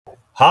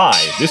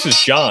Hi, this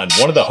is John,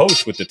 one of the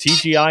hosts with the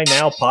TGI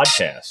Now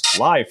podcast,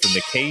 live from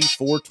the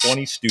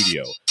K420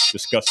 studio,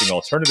 discussing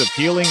alternative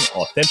healing,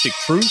 authentic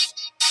truths,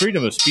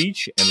 freedom of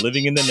speech, and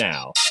living in the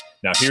now.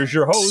 Now here's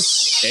your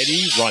hosts,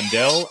 Eddie,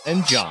 Rondell,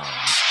 and John.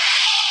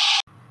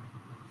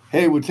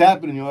 Hey, what's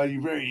happening, y'all?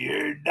 You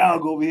very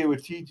dog over here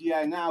with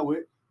TGI Now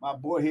with my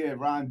boy here,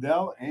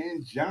 Rondell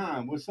and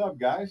John. What's up,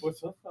 guys?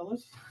 What's up,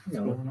 fellas? What's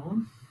going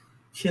on?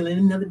 Chilling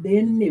another day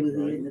in the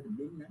neighborhood. Another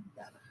day in the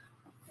dollar.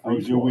 How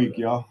was your week,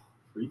 y'all?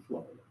 Free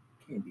Florida.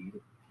 Can't beat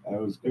it.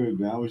 That was good,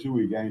 man. How was your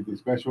week? Anything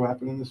special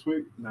happening this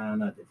week? Nah,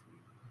 not this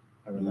week.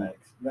 I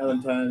relaxed.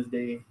 Valentine's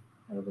Day.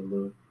 Had a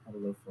little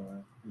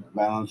fun.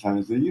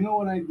 Valentine's Day. You know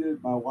what I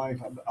did? My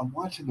wife. I'm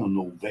watching a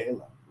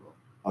novela, bro.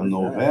 A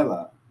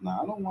novela.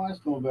 Nah, I don't watch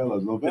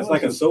novellas. Novellas it's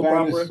like a soap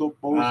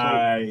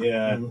opera.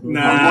 Yeah.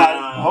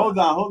 Hold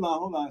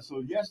on.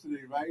 So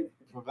yesterday, right,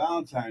 for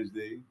Valentine's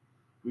Day,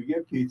 we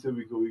get pizza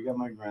because we got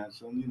my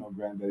grandson,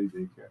 granddaddy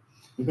daycare.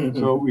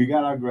 So we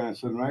got our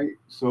grandson, right?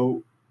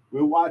 So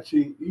we're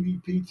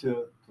eating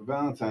pizza for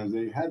Valentine's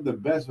Day. Had the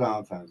best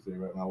Valentine's Day,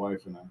 right? My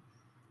wife and I.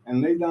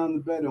 And lay down in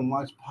the bed and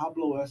watch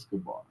Pablo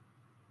Escobar.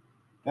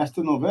 That's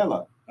the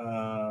novela.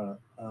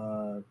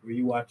 Were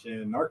you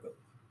watching Narcos?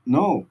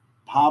 No,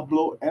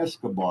 Pablo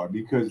Escobar.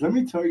 Because let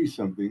me tell you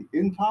something.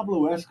 In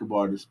Pablo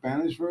Escobar, the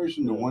Spanish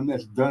version, the one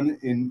that's done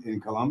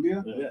in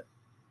Colombia,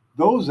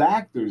 those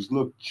actors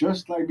look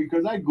just like,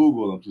 because I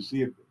Googled them to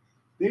see if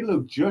they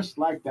look just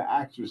like the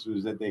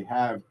actresses that they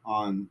have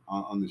on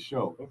the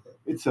show. Okay.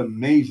 It's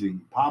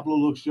amazing. Pablo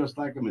looks just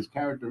like him, his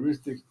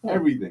characteristics,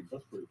 everything.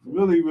 That's pretty cool.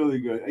 Really, really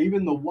good.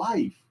 Even the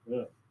wife.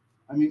 Yeah.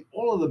 I mean,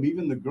 all of them,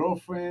 even the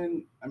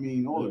girlfriend. I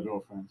mean, all the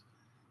girlfriends.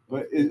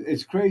 But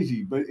it's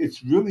crazy. But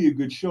it's really a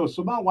good show.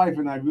 So my wife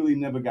and I really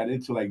never got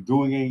into like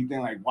doing anything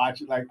like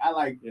watching. Like I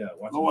like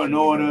Law and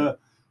Order.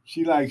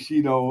 She likes,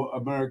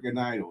 American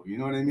Idol. You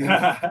know what I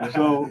mean?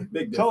 So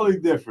totally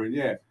different.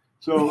 Yeah.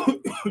 So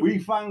we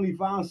finally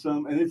found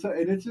some, and it's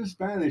in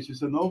Spanish.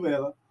 It's a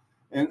novela,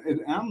 and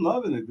I'm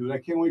loving it, dude. I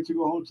can't wait to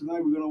go home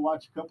tonight. We're gonna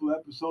watch a couple of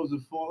episodes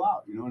of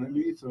Fallout. You know what I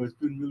mean? So it's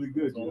been really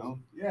good. You know?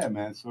 Yeah,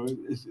 man. So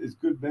it's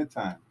good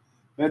bedtime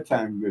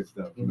good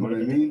stuff. You know what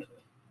I mean?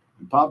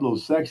 And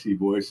Pablo's sexy,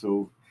 boy.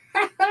 So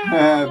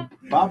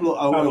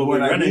Pablo,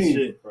 what I mean,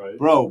 shit, right?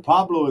 Bro,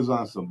 Pablo is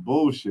on some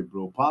bullshit,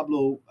 bro.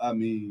 Pablo, I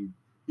mean,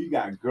 he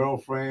got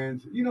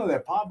girlfriends. You know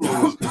that Pablo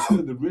was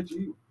considered the richest.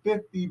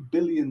 $50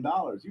 billion.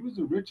 He was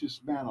the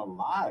richest man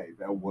alive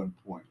at one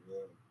point.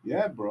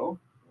 Yeah, bro.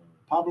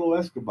 Pablo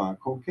Escobar.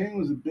 Cocaine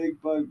was a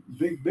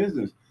big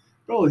business.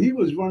 Bro, he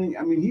was running.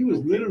 I mean, he was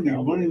literally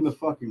running the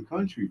fucking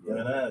country, bro.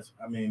 Yeah, it is.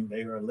 I mean,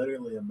 they were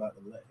literally about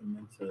to let him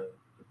into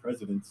the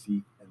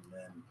presidency, and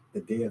then the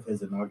day of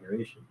his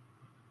inauguration,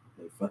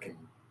 they fucking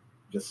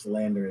just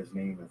slander his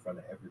name in front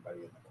of everybody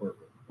in the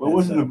courtroom. Well, it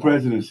wasn't the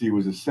presidency. He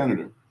was a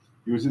senator.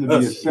 He was going to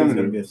be a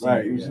senator.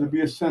 Right. He was going to be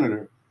a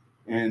senator.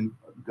 And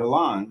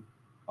Galan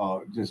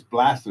just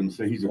blasted him,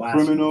 say he's a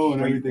criminal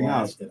and everything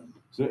else.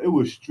 So it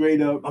was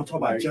straight up. I'm talking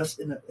about just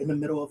in the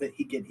middle of it.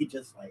 He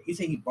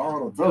said he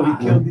borrowed a bro. He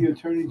killed the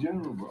attorney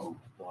general, bro.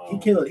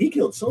 Wow. He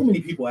killed so many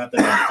people after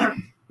that.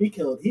 He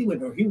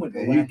went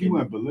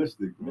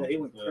ballistic, bro. Yeah, he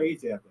went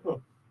crazy after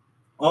that.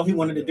 All he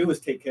wanted to do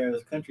was take care of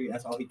his country.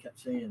 That's all he kept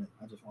saying.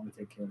 I just want to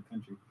take care of the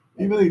country.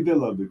 He really did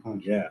love the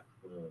country. Yeah.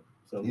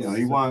 So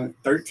he wanted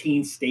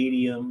 13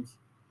 stadiums.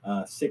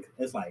 6.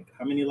 It's like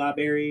how many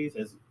libraries?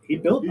 He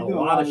built a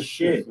lot of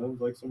shit. Sounds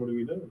like somebody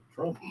we know.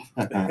 Trump.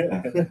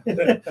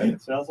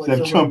 Sounds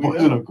like Trump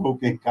wasn't a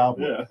cocaine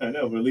cowboy. Yeah, I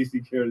know, but at least he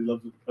cared. He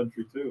loves the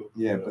country too.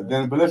 Yeah,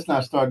 but let's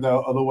not start that.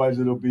 Otherwise,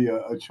 it'll be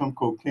a Trump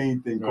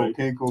cocaine thing. Right.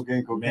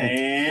 Cocaine.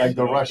 Man. Like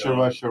the Russia.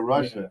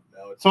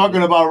 Yeah,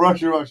 talking about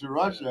Russia.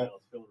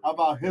 How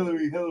about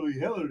Hillary?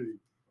 Right.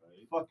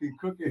 Fucking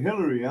crooked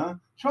Hillary, huh?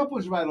 Trump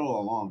was right all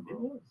along, bro.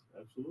 He was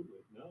absolutely.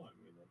 No, I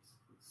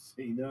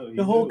mean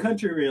the whole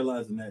country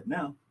realizing that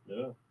now.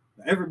 Yeah.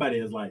 Everybody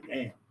is like,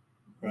 damn,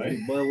 right?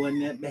 Boy,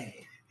 wasn't that bad.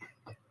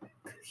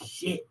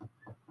 Shit.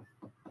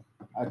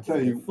 I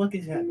tell you, what the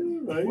fuck is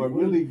happening? Right? What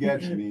really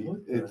gets me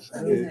is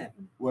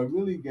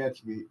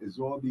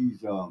all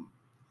these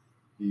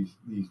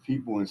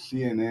people in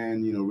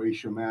CNN,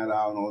 Rachel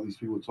Maddow and all these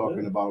people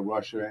talking about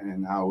Russia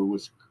and how it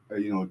was,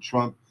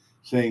 Trump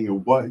saying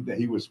that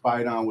he was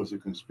spied on was a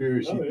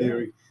conspiracy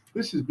theory.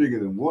 This is bigger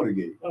than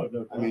Watergate. Oh,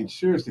 no, I mean,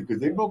 seriously, because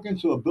they broke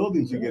into a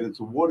building to get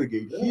into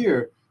Watergate.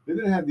 Here, they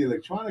didn't have the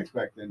electronics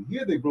back then.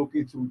 Here, they broke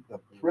into the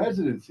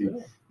presidency.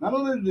 Yeah. Not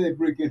only did they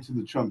break into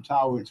the Trump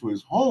Tower, into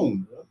his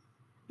home,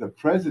 the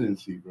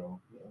presidency, bro.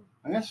 Yeah.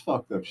 And that's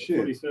fucked up shit.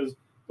 What he says,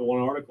 the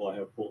one article I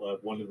have pulled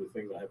up, one of the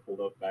things I have pulled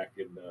up back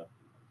in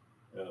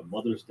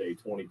Mother's Day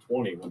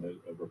 2020, when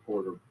a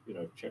reporter,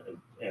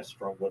 asked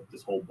Trump what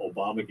this whole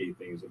Obamagate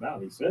thing is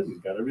about. He says we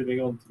got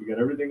everything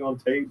on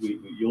tape.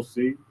 You'll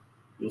see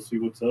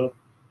what's up.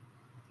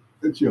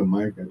 It's your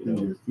mic. I think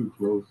it's too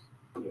close.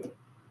 Yeah.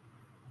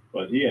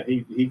 But yeah,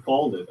 he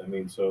called it. I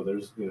mean, so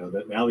there's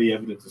that now the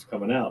evidence is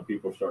coming out.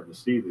 People are starting to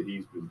see that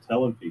he's been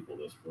telling people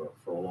this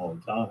for a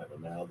long time,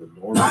 and now the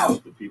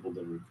normals, the people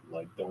that are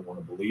like don't want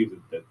to believe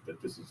that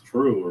if this is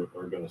true,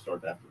 are going to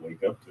start to have to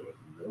wake up to it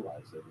and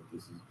realize that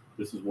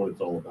this is what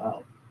it's all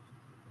about.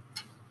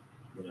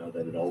 You know,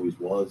 that it always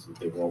was, that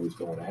they were always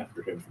going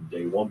after him from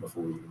day one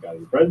before he even got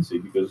in the presidency,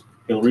 because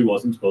Hillary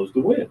wasn't supposed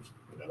to win.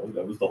 You know,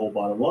 that was the whole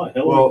bottom line.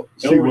 What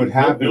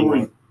happened?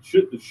 Hillary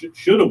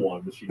should have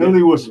won, but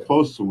Hillary was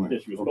supposed to win. Yeah,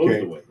 she was supposed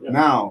to win. Yeah.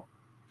 Now,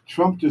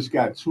 Trump just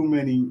got too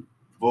many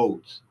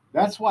votes.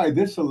 That's why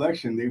this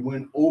election they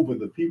went over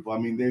the people. I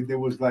mean, there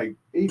was like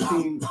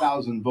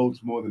 18,000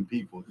 votes more than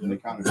people in the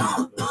county.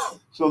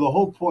 So the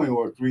whole point,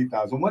 or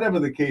 3,000, whatever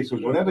the case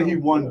was, whatever he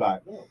won by.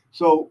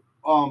 So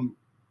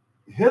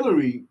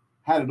Hillary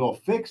had it all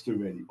fixed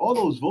already. All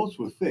those votes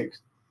were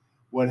fixed.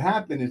 What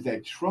happened is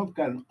that Trump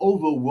got an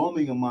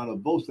overwhelming amount of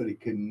votes that it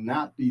could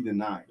not be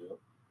denied.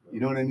 You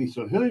know what I mean?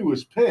 So Hillary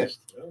was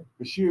pissed,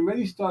 but she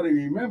already started.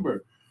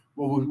 Remember,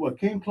 what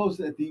came close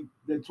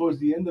towards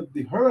the end of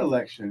her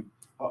election,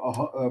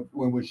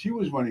 when she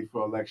was running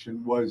for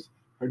election, was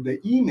the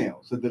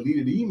emails, the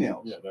deleted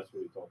emails. Yeah, that's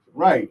what he talked about.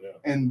 Right, yeah.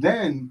 And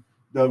then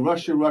the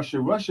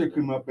Russia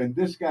came up, and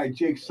this guy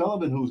Jake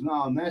Sullivan, who's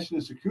now a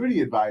national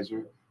security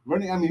advisor,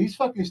 running. I mean, he's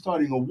fucking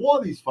starting a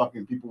war. These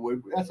fucking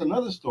people. That's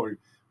another story.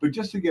 But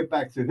just to get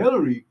back to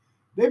Hillary,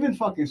 they've been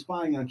fucking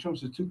spying on Trump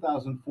since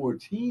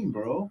 2014,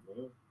 bro.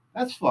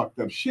 That's fucked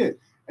up shit.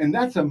 And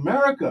that's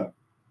America.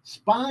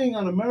 Spying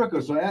on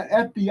America. So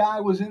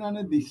FBI was in on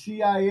it, the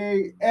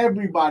CIA,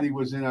 everybody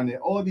was in on it.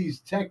 All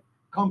these tech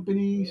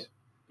companies.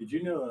 Did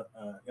you know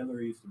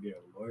Hillary used to be a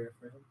lawyer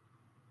for him?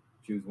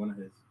 She was one of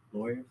his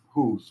lawyers.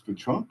 Who's for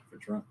Trump? For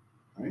Trump.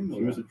 I didn't know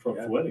She was at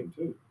Trump's wedding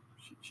too.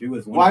 She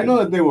was one. Well, I know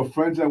that they were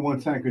friends at one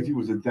time because he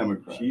was a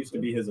Democrat. She used to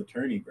be his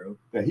attorney, bro.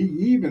 That he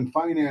even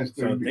financed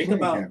their Think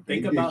about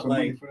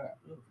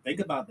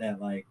that.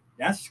 Like,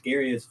 that's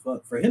scary as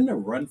fuck. For him to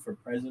run for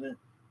president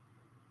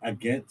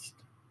against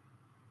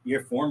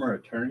your former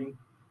attorney,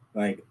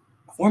 like,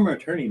 a former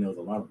attorney knows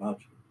a lot about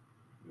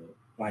you.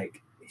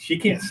 Like, she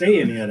can't say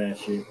any of that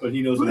shit, but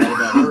he knows a lot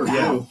about her.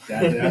 Yeah,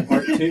 that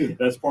part too.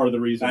 That's part of the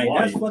reason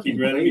why. That's fucking keep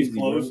your enemies crazy,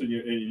 close, bro. and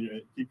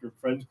you keep your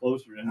friends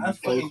close, your enemies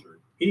closer.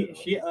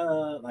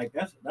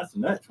 That's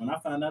nuts. When I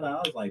found that out,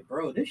 I was like,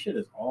 bro, this shit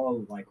is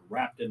all like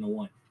wrapped into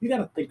one. You got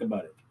to think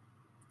about it.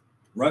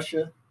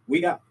 Russia,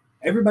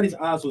 everybody's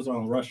eyes was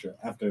on Russia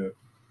after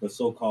the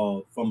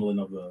so-called fumbling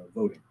of the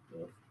voting.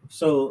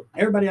 So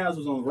everybody's eyes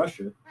was on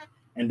Russia,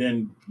 and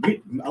then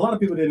a lot of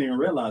people didn't even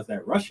realize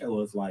that Russia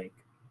was like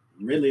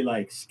really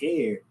like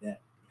scared that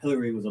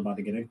Hillary was about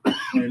to get in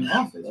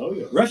office. Oh,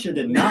 yeah. Russia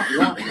did not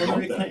want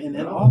Hillary Clinton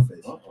in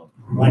office.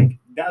 Like,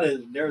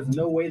 there's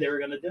no way they were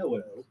going to deal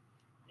with it.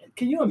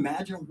 Can you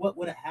imagine what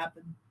would have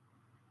happened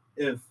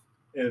if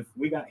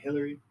we got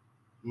Hillary?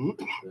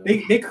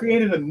 They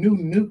created a new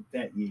nuke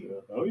that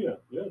year. Oh yeah,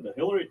 the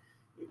Hillary.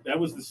 That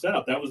was the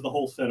setup. That was the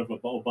whole setup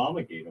of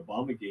Obamagate.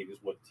 Obamagate is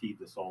what teed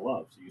this all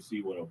up. So you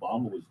see what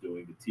Obama was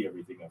doing to tee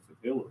everything up with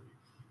Hillary,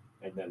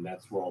 and then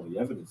that's where all the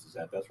evidence is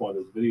at. That's why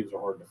those videos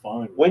are hard to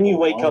find. When you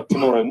wake up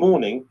tomorrow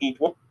morning, eat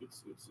one.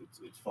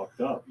 It's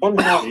fucked up.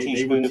 1/2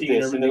 teaspoon of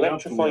this and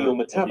electrify your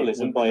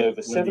metabolism by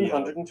over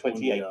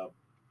 728.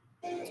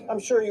 I'm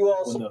sure you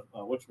all.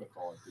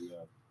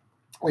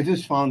 I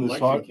just found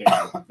this.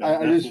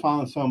 I just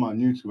found some on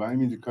YouTube. I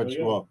didn't mean to cut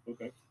you off.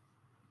 Okay.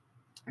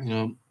 You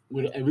know,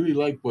 I really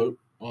like what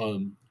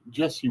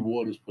Jesse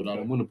Waters put out.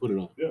 I'm going to put it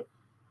on. Yeah.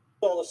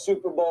 All the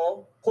Super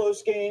Bowl,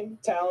 close game,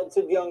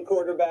 talented young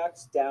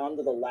quarterbacks down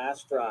to the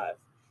last drive.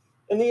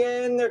 In the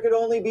end, there could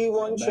only be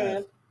one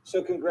champ.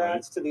 So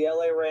congrats to the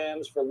LA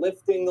Rams for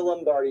lifting the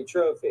Lombardi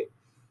Trophy.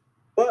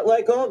 But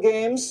like all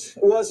games,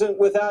 it wasn't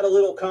without a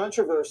little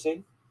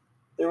controversy.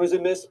 There was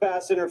a missed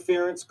pass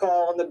interference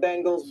call on the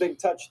Bengals' big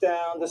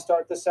touchdown to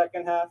start the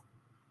second half.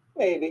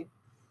 Maybe.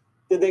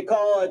 Did they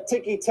call a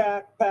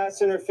ticky-tack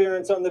pass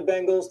interference on the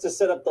Bengals to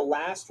set up the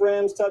last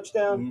Rams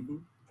touchdown? Mm-hmm.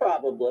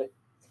 Probably.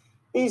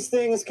 These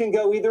things can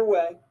go either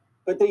way,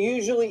 but they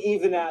usually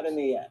even out in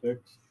the end.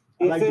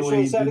 The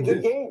officials had a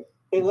good game.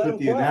 They let them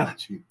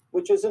play,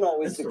 which isn't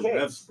always the case.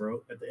 Refs,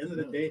 bro. At the end of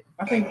the day,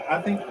 I think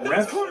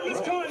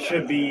refs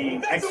should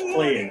be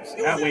ex-players.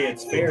 That way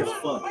it's fair as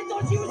fuck.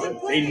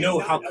 They know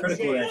how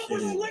critical that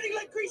shit is.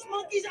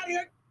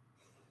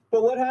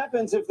 But what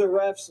happens if the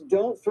refs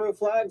don't throw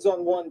flags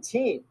on one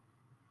team?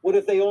 What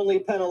if they only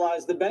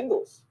penalize the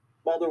Bengals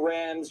while the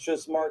Rams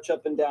just march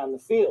up and down the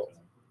field?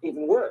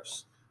 Even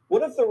worse,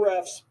 what if the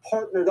refs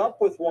partnered up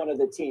with one of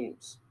the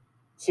teams?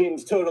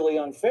 Seems totally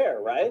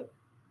unfair, right?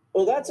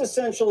 Well, that's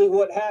essentially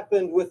what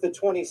happened with the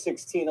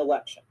 2016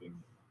 election.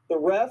 The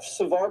refs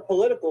of our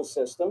political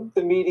system,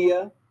 the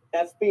media,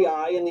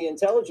 FBI, and the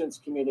intelligence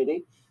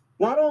community,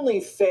 not only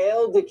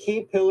failed to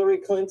keep Hillary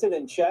Clinton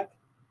in check,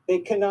 they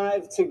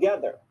connived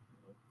together.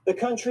 They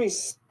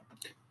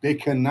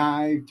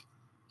connived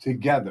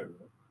together.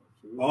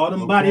 All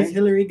them bodies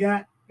Hillary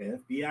got, the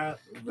FBI.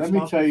 Let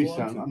me tell you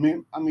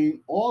something. I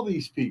mean, all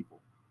these people,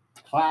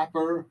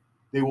 Clapper,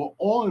 they were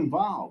all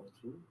involved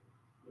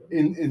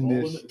in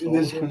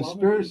this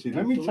conspiracy.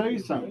 Let me tell you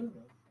something.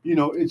 You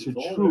know, it's a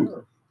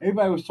truth.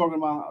 Everybody was talking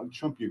about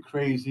Trump, you're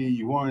crazy,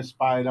 you weren't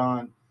spied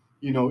on.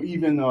 You know,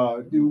 even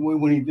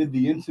when he did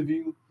the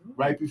interview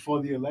right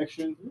before the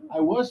election, I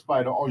was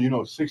by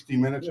the 60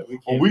 Minutes.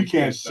 Yeah, we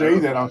can't say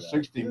that on verify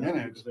 60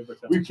 Minutes. because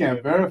they We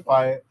can't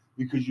verify it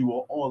because you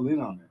were all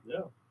in on it.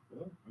 Yeah.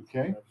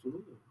 Okay.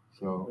 Absolutely.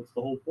 So that's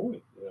the whole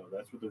point. You know,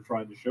 that's what they're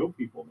trying to show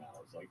people now.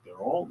 It's like they're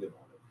all in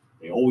on it.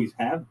 They always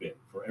have been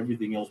for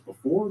everything else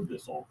before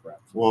this all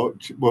crap. Well,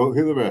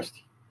 hear the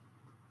rest.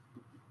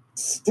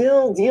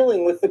 Still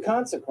dealing with the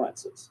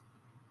consequences.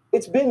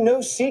 It's been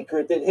no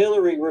secret that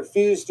Hillary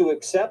refused to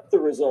accept the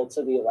results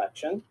of the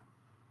election.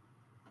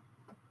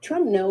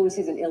 Trump knows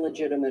he's an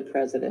illegitimate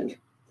president.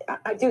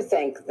 I do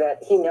think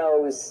that he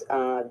knows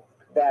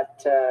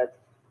that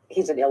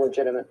he's an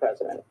illegitimate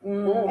president.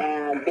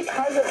 And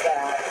because of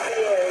that,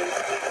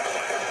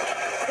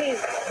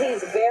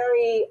 he's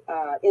very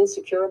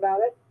insecure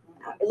about it.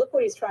 Look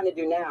what he's trying to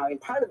do now. And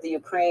part of the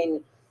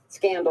Ukraine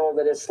scandal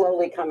that is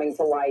slowly coming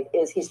to light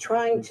is he's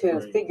trying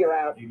to figure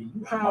out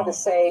how to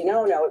say,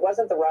 no, it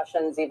wasn't the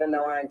Russians, even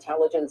though our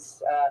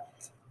intelligence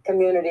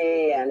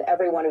community and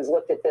everyone who's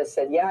looked at this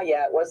said, yeah,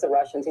 it was the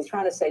Russians. He's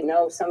trying to say,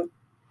 no,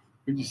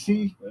 But you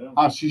see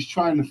how she's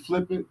trying to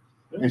flip it?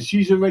 And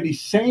she's already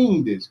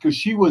saying this because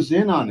she was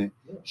in on it.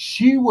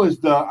 She was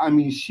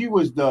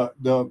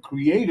the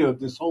creator of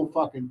this whole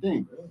fucking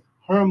thing.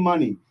 Her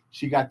money.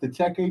 She got the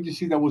tech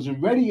agency that was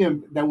already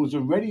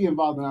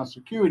involved in our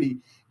security,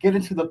 get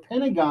into the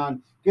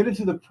Pentagon, get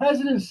into the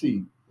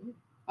presidency.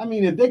 I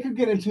mean, if they could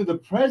get into the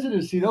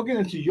presidency, they'll get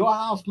into your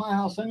house, my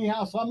house, any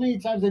house. How many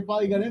times they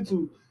probably got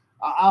into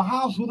our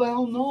house? Who the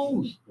hell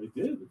knows? They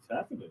did. It's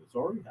happening. It's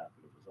already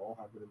happening. It's all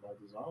happening by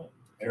design.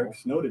 Eric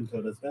Snowden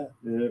told us that.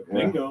 Yeah,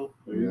 bingo.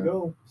 There you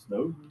go.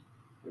 Snowden.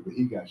 Yeah, but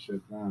he got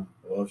shut down.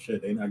 Well,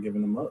 shit, they not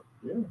giving him up.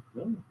 Yeah,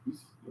 no.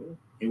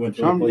 He went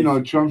to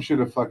Trump. Trump should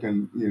have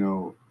fucking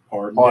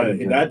pardon.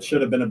 Yeah, that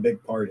should have been a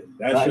big pardon.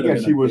 I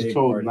guess he was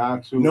told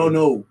not to.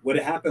 No. What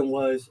happened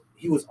was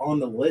he was on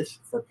the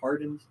list for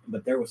pardons,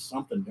 but there was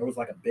something. There was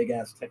like a big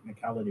ass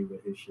technicality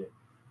with his shit.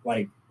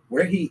 Like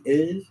where he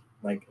is,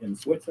 like in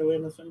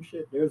Switzerland or some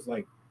shit. There's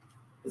like,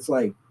 it's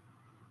like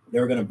they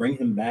were gonna bring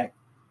him back,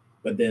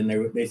 but then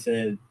they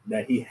said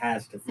that he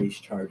has to face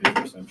charges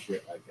or some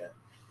shit like that.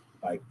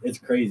 Like it's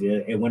crazy.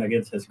 It went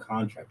against his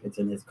contract. It's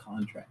in his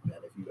contract that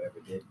if you ever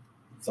did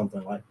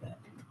something like that,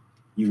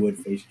 you would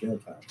face jail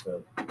time.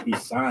 So he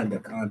signed a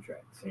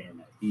contract saying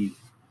that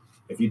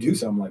if you do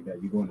something like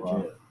that, you're going to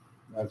jail.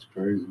 That's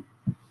crazy.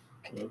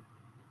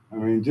 I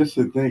mean, just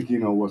to think,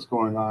 what's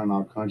going on in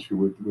our country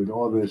with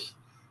all this.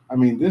 I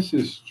mean, this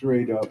is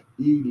straight up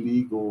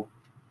illegal,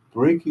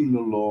 breaking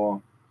the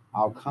law,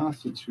 our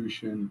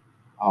Constitution,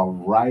 our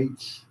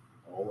rights,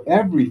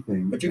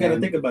 everything. But you got to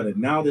think about it.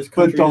 Now this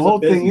country. But the whole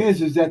thing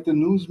is that the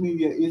news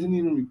media isn't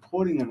even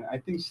reporting on it. I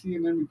think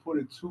CNN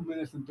reported 2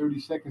 minutes and 30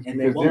 seconds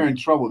because they're in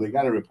trouble. They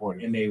got to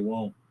report it. And they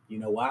won't. You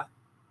know why?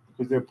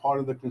 Because they're part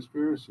of the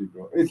conspiracy,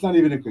 bro. It's not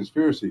even a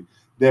conspiracy.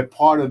 They're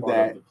part of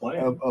that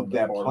plan. Of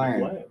that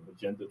plan.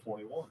 Agenda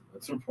 21.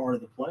 That's a part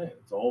of the plan.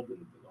 It's all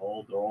been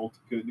they're all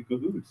in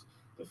cahoots.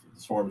 The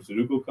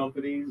pharmaceutical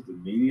companies, the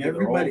media,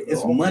 everybody.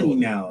 It's money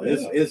now.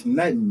 Yeah. It's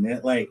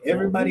nothing. Like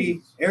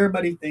everybody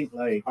think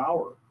like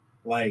power.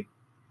 Like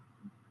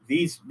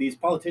these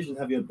politicians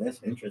have your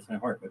best interest at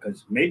heart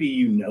because maybe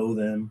you know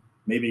them.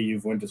 Maybe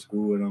you've went to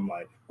school with them.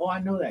 Like, oh, I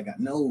know that guy.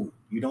 No,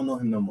 you don't know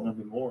him no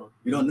more.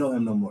 You don't know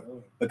him no more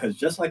because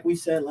just like we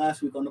said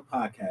last week on the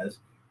podcast,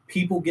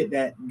 people get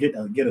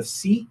a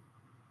seat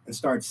and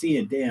start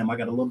seeing, damn, I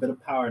got a little bit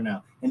of power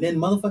now. And then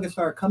motherfuckers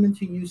start coming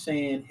to you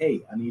saying,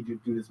 hey, I need you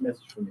to do this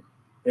message for me.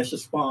 That's your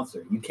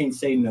sponsor. You can't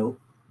say no.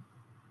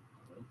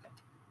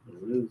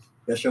 It is.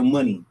 That's your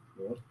money.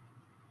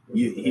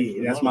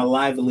 Yep. That's my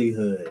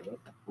livelihood.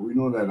 We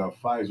know that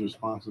Pfizer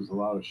sponsors a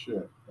lot of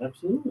shit.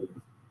 Absolutely.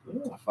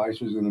 Yeah.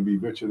 Pfizer's going to be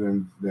richer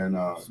than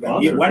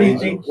why do you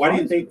think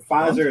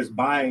Pfizer is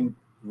buying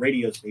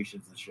radio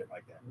stations and shit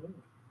like that?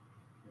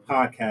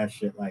 Podcast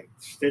shit, like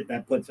shit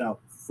that puts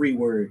out free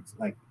words.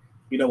 Like,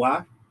 you know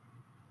why?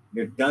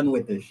 They're done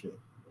with this shit.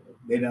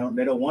 They don't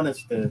want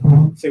us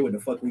to say what the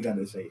fuck we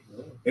gotta say.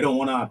 They don't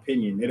want our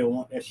opinion. They don't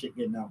want that shit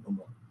getting out no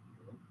more.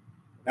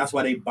 That's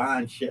why they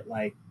buying shit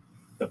like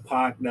the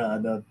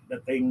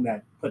thing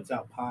that puts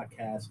out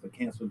podcasts for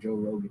cancel Joe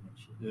Rogan and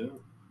shit. Yeah.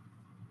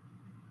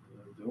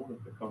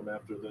 They're coming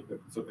after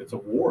it's a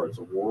war. It's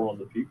a war on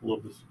the people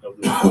of this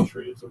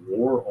country. It's a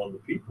war on the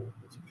people.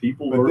 It's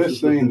people. But they're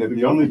saying that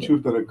the only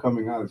truth that are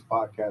coming out is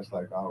podcasts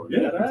like ours.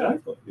 Yeah,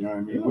 exactly. You know what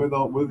I mean? Yeah.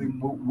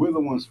 We're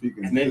the ones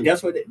speaking. And then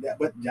guess what?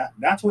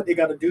 That's what they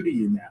got to do to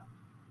you now.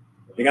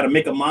 They got to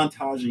make a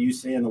montage of you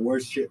saying the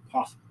worst shit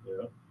possible.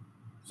 Yeah.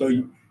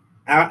 So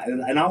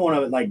I want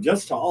to like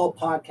just to all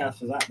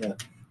podcasters out there,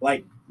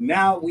 like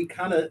now you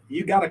got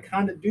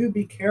to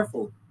be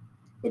careful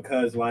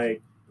because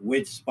like.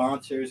 With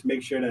sponsors,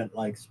 make sure that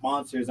like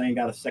sponsors ain't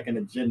got a second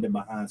agenda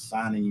behind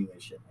signing you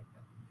and shit like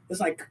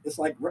that. It's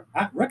like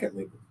record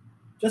labels,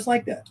 just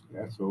like that.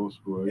 That's old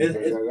school.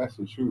 That's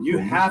the truth. You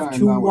have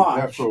to watch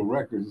Death Row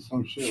Records or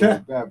some shit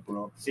like that,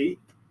 bro. See,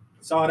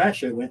 saw that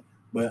shit went,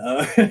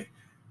 but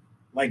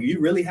like you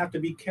really have to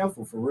be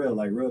careful for real,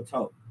 like real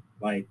talk.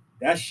 Like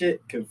that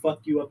shit can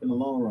fuck you up in the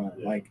long run.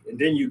 Yeah. Like, and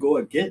then you go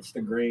against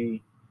the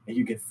grain and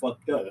you get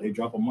fucked up. They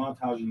drop a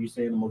montage of you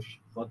saying the most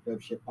fucked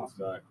up shit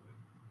possible. Exactly.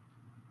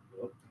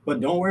 Yep. But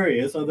don't worry,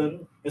 it's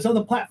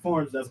other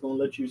platforms that's gonna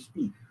let you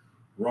speak.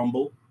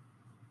 Rumble.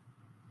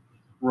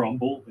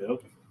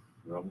 Yep.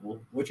 Rumble.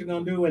 What you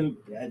gonna do? And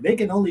they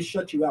can only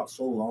shut you out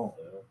so long.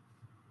 Yeah.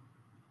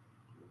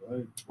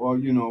 Right. Well,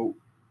 you know,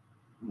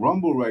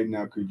 Rumble right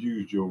now could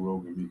use Joe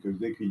Rogan because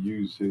they could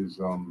use his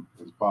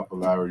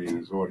popularity and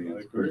his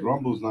audience. Because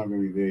Rumble's not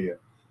really there yet.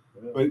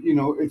 Yeah. But you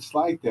know, it's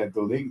like that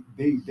though.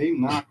 They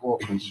knock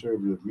off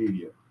conservative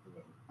media.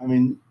 I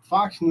mean,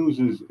 Fox News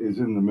is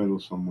in the middle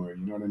somewhere.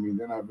 You know what I mean?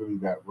 They're not really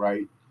that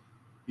right.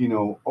 You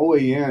know,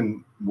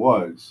 OAN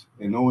was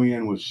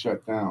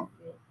shut down.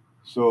 Yeah.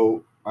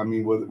 So I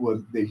mean,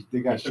 they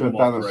got shut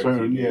down on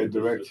certain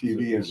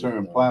DirecTV and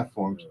certain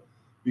platforms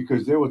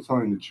because they were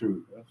telling the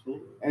truth.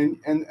 Absolutely.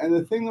 And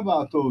the thing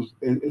about those,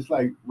 it's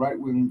like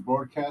right-wing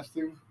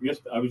broadcasting. Yes,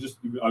 I was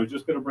just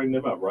going to bring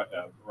them up.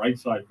 Right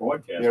Side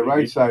Broadcasting. Yeah,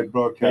 Right Side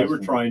Broadcasting. They were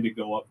trying to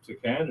go up to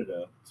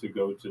Canada to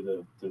go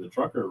to the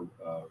trucker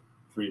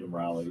freedom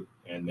rally,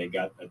 and they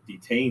got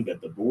detained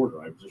at the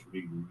border. I was just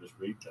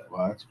read that.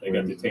 Wow, that's they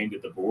got detained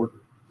at the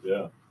border.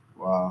 Yeah.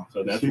 Wow.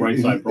 So that's Right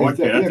Side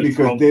Broadcasting. Yeah,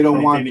 because they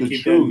don't want the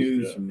truth.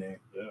 News from there.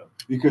 Yeah.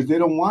 Because they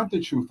don't want the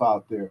truth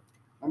out there.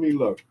 I mean,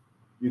 look,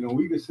 you know,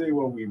 we can say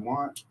what we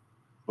want,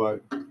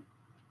 but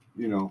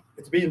you know,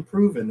 it's being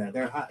proven that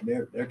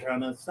they're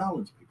trying to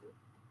silence people.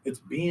 It's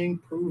being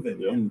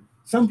proven, and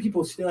some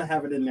people still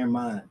have it in their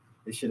mind.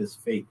 This shit is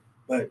fake,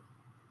 but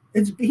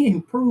it's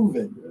being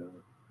proven. Yeah.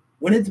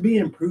 When it's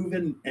being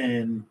proven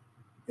and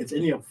it's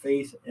in your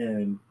face,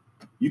 and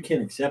you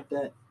can't accept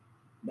that,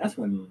 that's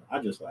when I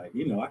just like,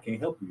 you know, I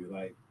can't help you.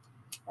 Like,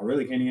 I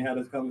really can't even have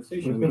this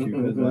conversation with you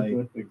because,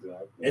 like,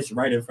 exactly. It's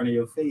right in front of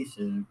your face,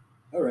 and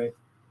all right,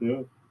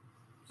 yeah.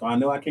 So I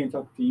know I can't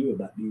talk to you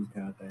about these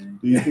kind of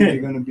things. Do you think there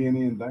are going to be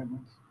any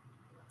indictments?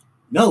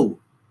 No.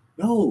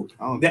 The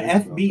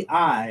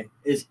FBI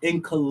is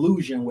in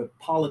collusion with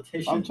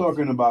politicians. I'm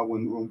talking about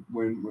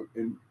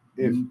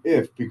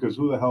if because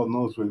who the hell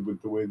knows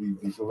with the way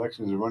these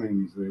elections are running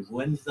these days.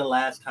 When's the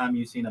last time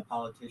you seen a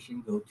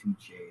politician go to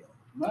jail?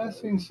 I've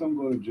seen some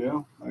go to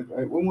jail.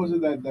 When was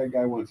it that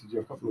guy went to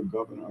jail? A couple of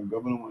governor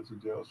went to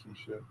jail, some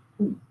shit.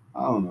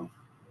 I don't know.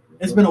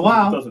 It's been a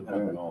while. It doesn't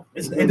happen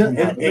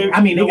often.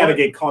 I mean, they got to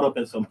get caught up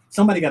in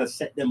somebody got to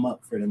set them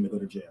up for them to go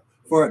to jail.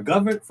 For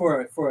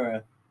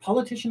a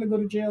politician to go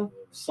to jail,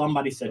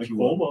 somebody set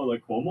you up.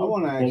 Like Cuomo. I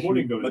want to ask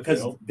you, go to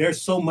because jail.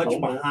 There's so much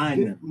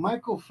behind them.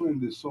 Michael Flynn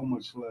did so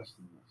much less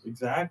than this.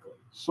 Exactly.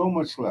 So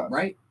much less.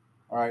 Right.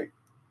 All right.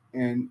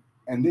 And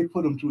they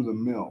put him through the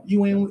mill. He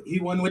went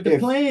with the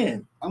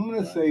plan. I'm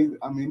going to say,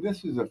 I mean,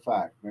 this is a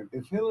fact, man.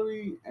 If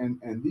Hillary and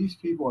these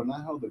people are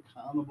not held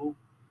accountable,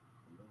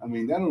 I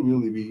mean, that'll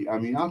really be, I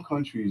mean, our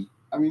country's,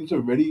 I mean,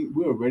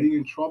 we're already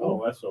in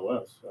trouble. Oh,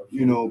 SOS. Absolutely.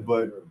 You know,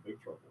 but. They're in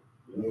big trouble.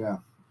 Yeah.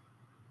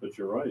 But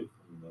you're right.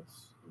 I mean,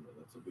 that's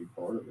a big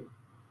part of it.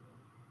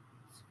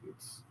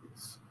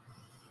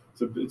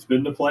 It's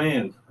been the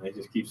plan. I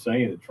just keep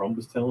saying it. Trump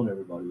is telling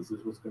everybody this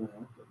is what's going to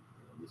happen.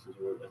 This is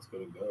where that's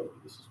going to go.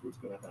 This is what's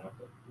going to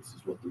happen. This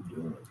is what they're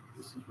doing.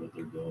 This is what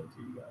they're doing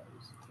to you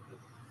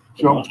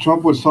guys.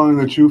 Trump was telling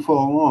the truth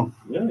all along.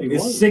 Yeah,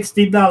 it's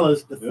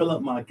 $60 to fill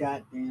up my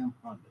goddamn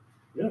Honda.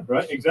 Yeah,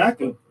 right.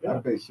 Exactly. I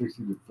paid $60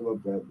 to fill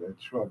up that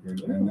truck,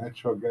 and that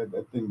truck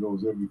that thing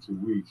goes every 2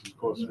 weeks. It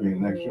costs me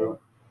an extra.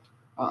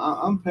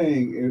 I'm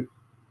paying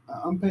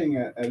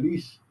at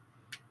least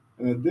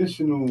an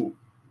additional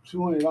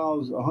 $200,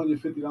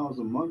 $150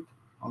 a month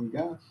on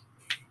gas.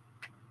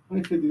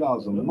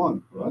 $150 a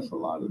month, bro. That's a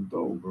lot of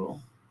dough, bro.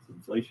 It's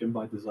inflation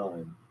by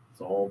design. It's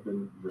all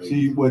been raised.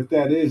 See, what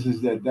that is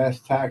that's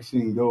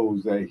taxing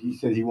those that he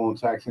said he won't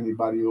tax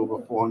anybody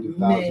over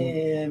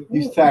 400,000.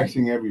 He's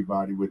taxing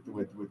everybody with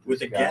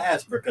the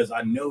gas because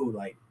I know,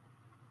 like,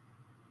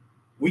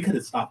 we could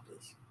have stopped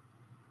this.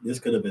 This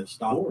could have been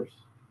stopped. Of course.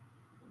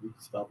 We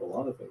could stop a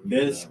lot of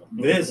things.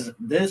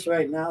 This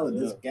right now,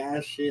 this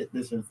gas shit,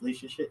 this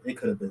inflation shit, it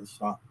could have been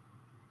stopped.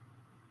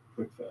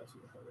 Quick, fast.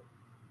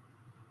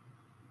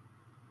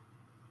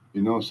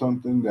 You know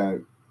something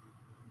that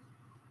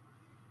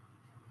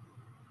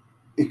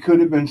it could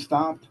have been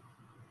stopped?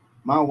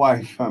 My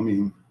wife, I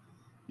mean,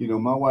 you know,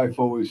 my wife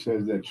always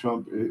says that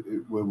Trump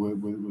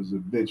was a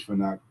bitch for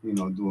not, you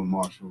know, doing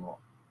martial law.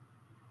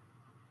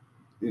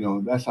 You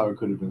know, that's how it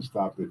could have been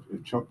stopped.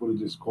 If Trump would have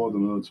just called the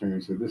military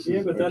and said, "This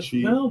is but that's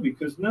cheat." I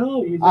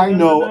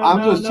know.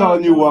 I'm just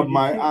telling you what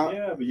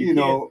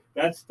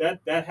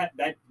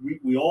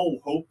we all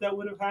hope that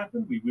would have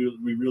happened. We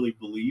really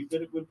believe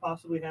that it would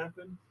possibly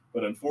happen.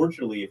 But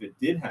unfortunately, if it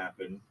did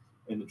happen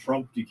and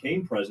Trump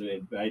became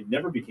president, and I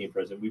never became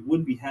president, we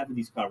wouldn't be having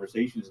these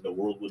conversations and the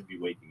world wouldn't be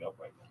waking up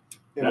right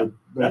now.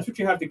 That's what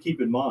you have to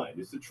keep in mind.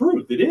 It's the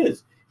truth. It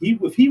is.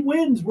 If he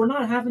wins, we're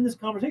not having this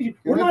conversation.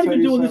 We're not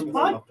even doing this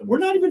podcast. We're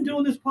not even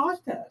doing this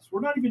podcast.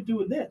 We're not even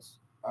doing this.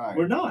 Right.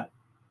 We're not.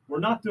 We're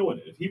not doing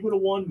it. If he would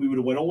have won, we would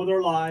have went on with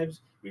our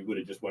lives. We would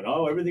have just went,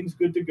 oh, everything's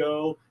good to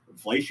go.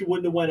 Inflation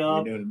wouldn't have went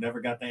up. You know, never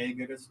got the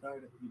anger to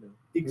start it.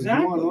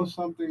 Exactly. You want to know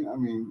something? I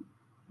mean,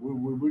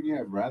 would you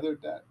have rather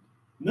that?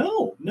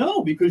 No,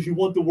 because you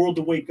want the world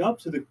to wake up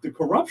to the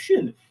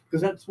corruption,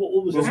 because that's what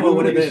was This happening.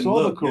 would have been. saw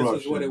Look, the corruption.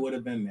 this is what it would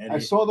have been. Eddie. I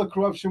saw the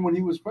corruption when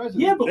he was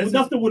president. Yeah, but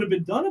nothing would have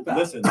been done about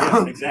Listen, it.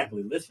 yes,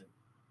 exactly. Listen.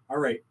 All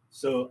right.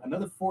 So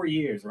another 4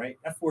 years, right?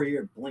 That 4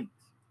 year blinked.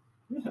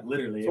 Yeah.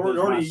 Literally. It's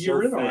already a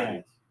year in already.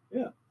 Fast.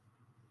 Yeah.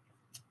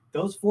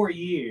 Those 4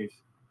 years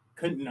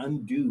couldn't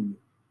undo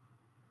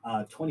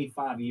a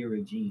 25-year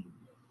regime.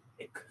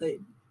 It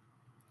couldn't.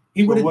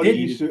 He would have did.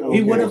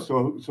 He would have.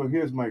 So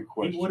here's my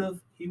question. He would have.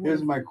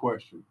 Here's my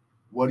question.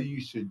 What do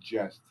you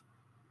suggest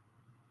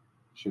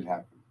should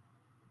happen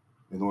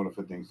in order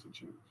for things to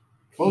change?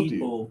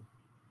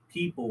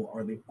 People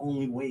are the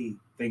only way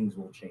things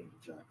will change.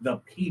 The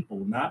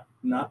people, not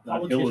Hillary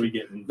politicians.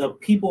 getting The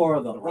people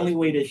are the only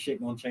way this shit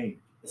gonna change.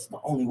 It's the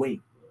only way.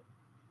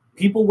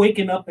 People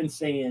waking up and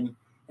saying,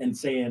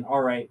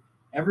 all right,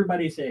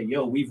 everybody say,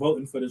 yo, we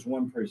voting for this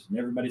one person.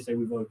 Everybody say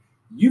we vote.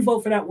 You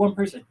vote for that one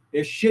person.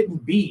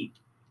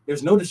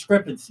 There's no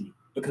discrepancy,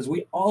 because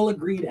we all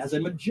agreed as a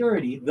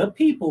majority, the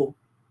people,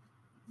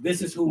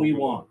 this is who we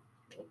want.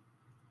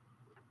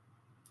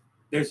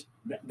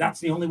 That's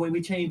the only way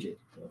we change it.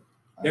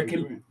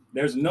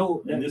 There's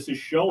no. And this is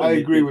showing. I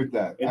agree with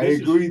that. I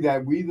agree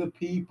that we the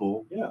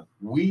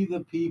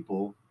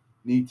people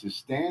need to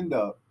stand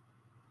up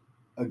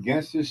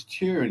against this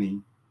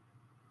tyranny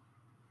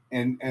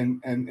and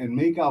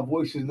make our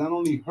voices not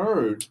only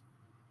heard,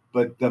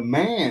 but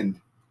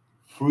demand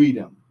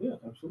freedom. Yeah,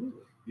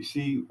 absolutely. You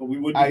see, but we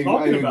wouldn't be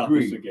talking about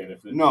this again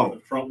if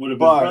Trump would have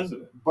been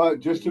president. But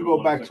just to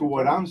go back to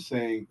what I'm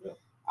saying,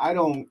 I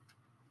don't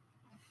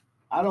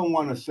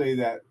want to say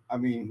that. I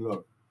mean,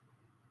 look,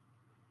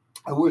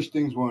 I wish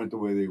things weren't the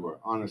way they were.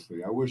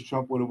 Honestly, I wish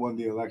Trump would have won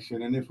the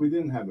election, and if we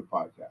didn't have the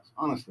podcast,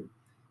 honestly,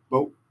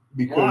 but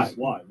because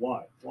why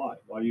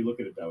do you look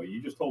at it that way?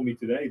 You just told me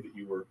today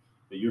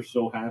that you're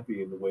so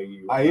happy in the way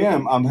you. I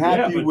am. I'm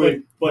happy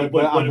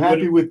but I'm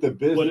happy with the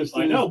business.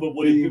 I know, but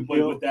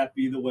would that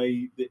be the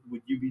way that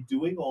would you be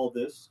doing all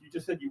this? You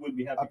just said you wouldn't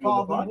be happy doing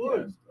the podcast.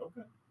 Would.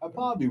 Okay. I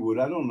probably would.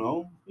 I don't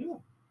know. Yeah.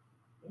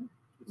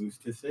 Who's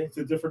to say? It's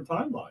a different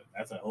timeline.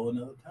 That's a whole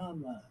nother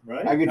timeline,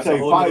 right? I can tell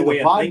you, probably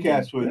the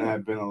podcast wouldn't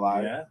have been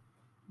alive. Yeah.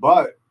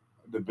 But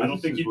the business. I don't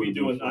think you'd be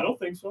doing. I don't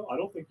think so. I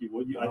don't think you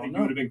would. I think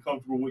you would have been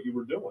comfortable with what you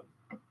were doing.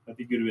 I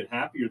think you'd have been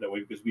happier that way,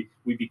 because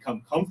we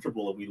become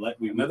comfortable and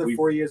we another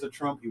 4 years of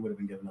Trump, he would have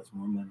been giving us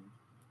more money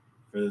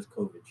for this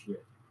COVID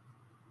shit.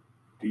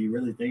 Do you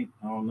really think?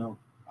 I don't know.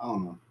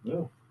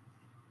 No.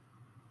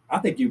 I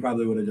think you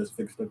probably would have just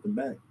fixed up the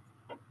bag.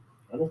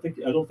 I don't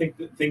think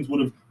that things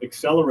would have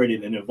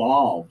accelerated and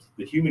evolved.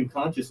 The human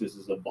consciousness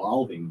is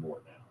evolving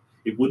more now.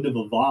 It wouldn't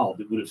have evolved.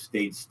 It would have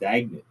stayed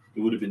stagnant.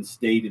 It would have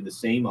stayed in the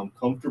same. I'm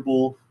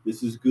comfortable.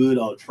 This is good.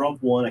 Oh,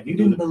 Trump won. I can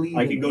believe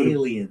in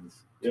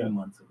aliens 2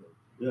 months ago.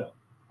 Yeah.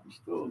 I'm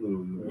still a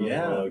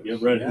little.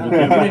 Get ready. Yeah. You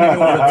didn't even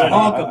want to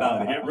talk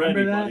about it. Get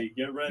ready, buddy.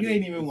 Get ready. You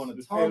ain't even want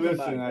to talk about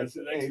it. That's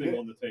the next thing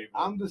on the table.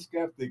 I'm the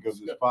skeptic of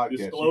this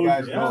podcast. You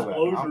guys know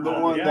that. I'm the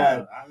one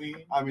that.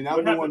 I'm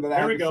the one that I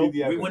have to see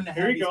the evidence. We wouldn't have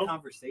had these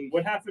conversations.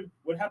 What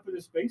happened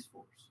to Space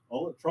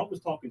Force? Trump was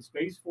talking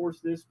Space Force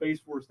this, Space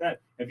Force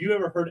that. Have you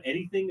ever heard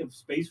anything of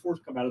Space Force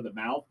come out of the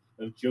mouth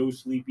of Joe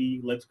Sleepy,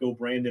 let's go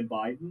Brandon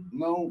Biden?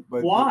 No,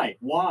 but why?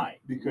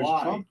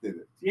 Because Trump did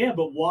it. Yeah,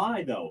 but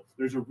why though?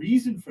 There's a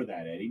reason for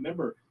that, Eddie.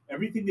 Remember,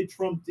 everything that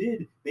Trump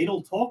did, they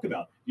don't talk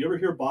about. You ever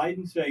hear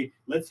Biden say,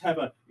 "Let's have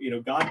a,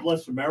 God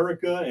bless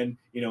America," and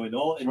and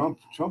all. And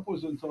Trump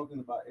wasn't talking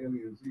about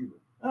aliens either.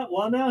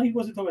 Well, now he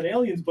wasn't talking about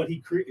aliens, but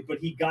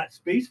he got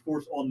Space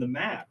Force on the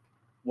map.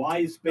 Why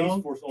is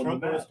Space Force on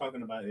Trump the map? was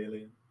talking about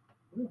aliens.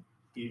 Yeah.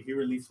 He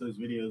released those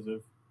videos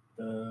of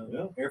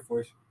the Air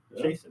Force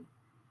chasing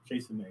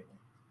aliens.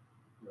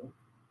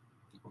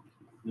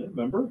 Yeah,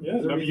 remember? Yeah,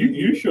 remember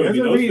you showed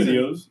me those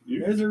videos.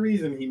 There's a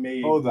reason he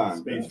made. Hold on,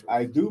 Space Force.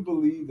 I do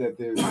believe that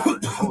there's.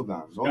 Hold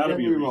on, don't get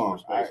me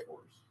wrong.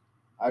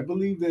 I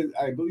believe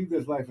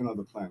there's life on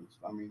other planets.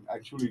 I mean, I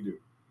truly do.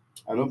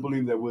 I don't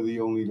believe that we're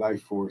the only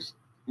life force,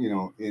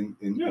 in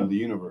the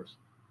universe.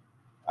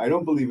 I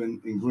don't believe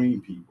in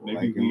green people,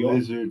 like in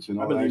lizards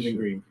and all that shit. I believe in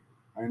green.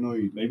 I know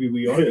you do. Maybe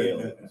we are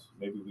aliens.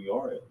 Maybe we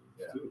are aliens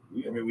too.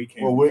 We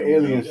can't. Well, we're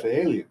aliens to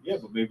aliens. Yeah,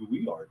 but maybe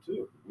we are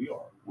too. We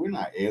are. We're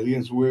not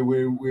aliens.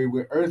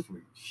 We're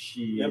earthlings.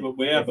 Yeah, but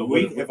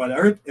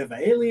if an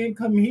alien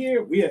come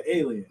here, we are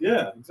aliens.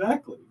 Yeah,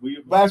 exactly.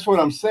 That's what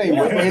I'm saying.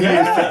 We're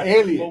aliens to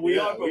aliens. Well, we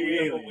are, but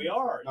we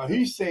are. Now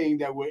he's saying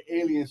that we're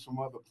aliens from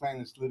other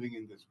planets living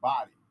in this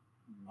body.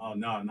 Oh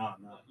no!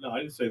 I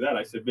didn't say that.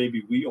 I said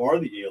maybe we are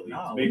the aliens.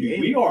 No, maybe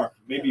we are.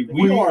 Maybe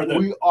we are the.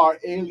 We are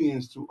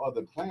aliens to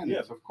other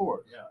planets, of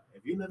course. Yeah.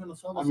 If you live in the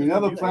solar system, I mean,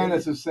 other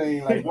planets are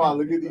saying like, "Wow,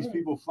 look at these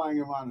people flying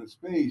around in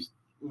space."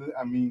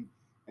 I mean,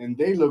 and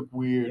they look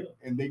weird,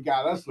 and they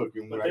got us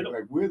looking like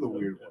we're the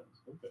weird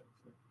ones.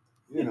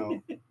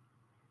 Okay.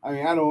 I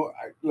mean, I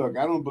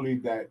don't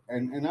believe that,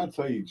 and I'll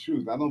tell you the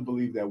truth. I don't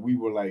believe that we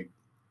were like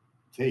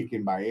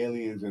taken by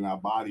aliens and our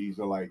bodies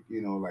are like,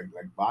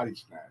 like body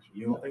snatch.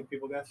 You don't think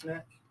people got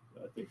snatched?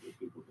 I think there's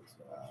people get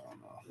snatched. I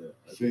don't know.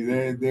 Yeah, See,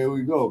 there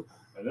we go.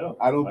 I know.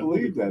 I don't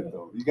believe that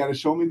though. You got to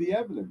show me the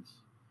evidence.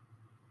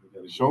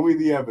 Show me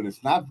the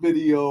evidence, not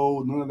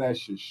video, none of that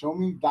shit. Show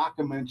me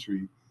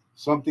documentary,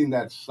 something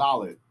that's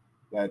solid,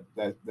 that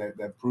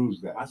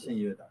proves that. I seen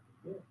you a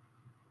documentary.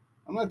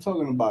 I'm not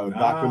talking about a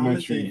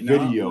documentary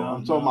video.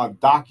 I'm talking about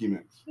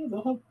documents.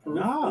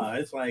 Nah,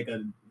 it's like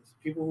it's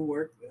people who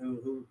work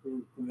who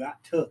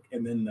got took,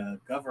 and then the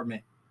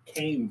government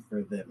came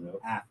for them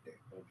after.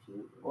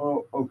 Absolutely.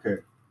 Well, okay.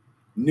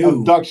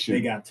 Abduction.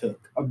 They got took.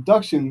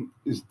 Abduction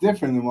is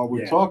different than what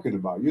we're talking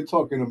about. You're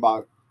talking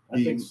about.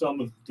 I think some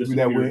have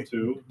disappeared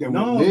too.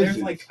 No, there's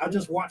like I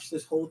just watched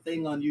this whole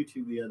thing on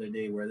YouTube the other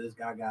day where this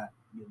guy got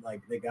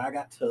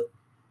took,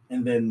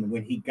 and then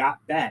when he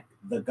got back,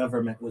 the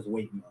government was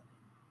waiting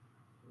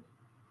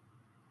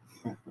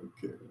on him.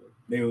 Okay.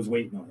 They was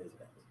waiting on his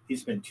ass. He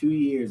spent 2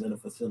 years in a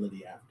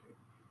facility after.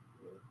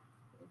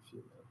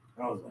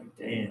 I was like,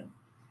 damn.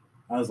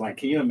 I was like,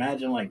 can you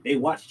imagine? Like they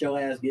watched your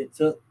ass get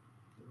took.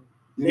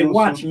 They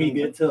watch me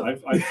get took. I've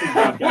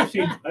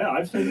seen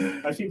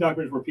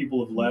documentaries where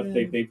people have left.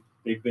 They've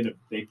been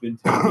taken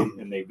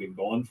and they've been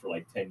gone for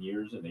like 10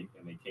 years and they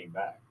came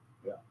back.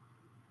 Yeah.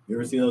 You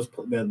ever see those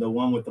the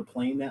one with the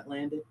plane that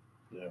landed?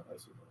 Yeah, I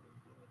see that.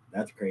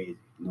 That's crazy.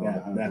 No,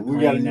 that we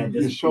plane got that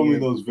to show me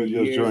those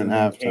videos during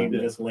halftime.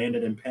 Just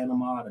landed in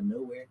Panama out of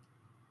nowhere.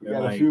 We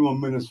got a few more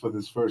minutes for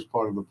this first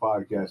part of the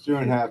podcast.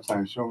 During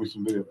halftime, show me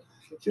some video.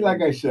 See,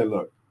 like I said,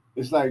 look,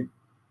 it's like.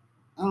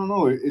 I don't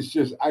know. It's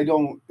just I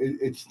don't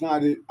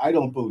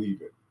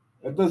believe it.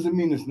 That doesn't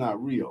mean it's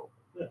not real.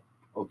 Yeah.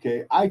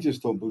 Okay. I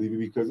just don't believe it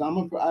because I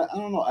don't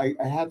know. I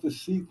have to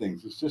see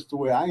things. It's just the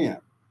way I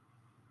am.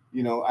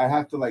 I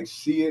have to like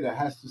see it. I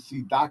have to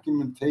see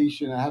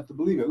documentation. I have to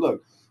believe it.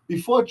 Look,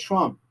 before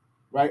Trump,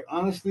 right?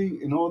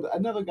 Honestly, I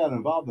never got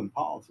involved in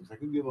politics. I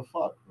couldn't give a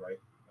fuck. Right.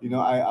 I'm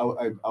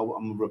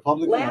a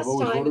Republican. Last I've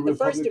always time, voted the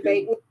Republican. first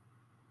debate.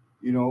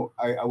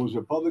 I was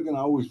Republican.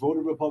 I always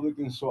voted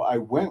Republican, so I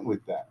went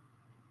with that.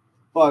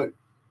 But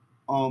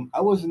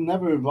I was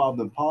never involved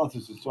in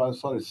politics, and so I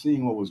started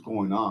seeing what was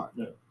going on.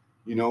 Yeah.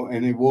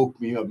 And it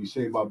woke me up. You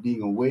say about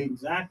being awake,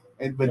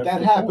 exactly. But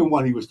that happened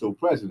when he was still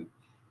president.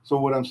 So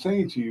what I'm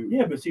saying to you,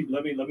 yeah, but see,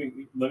 let me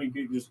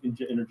just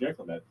interject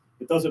on that.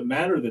 It doesn't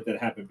matter that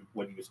happened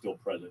when he was still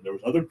president. There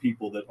was other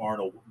people that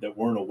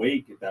weren't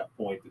awake at that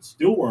point that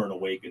still weren't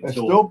awake until. There's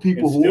still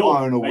people who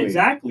aren't awake.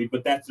 Exactly,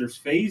 but there's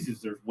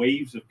phases, there's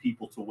waves of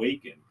people to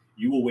awaken.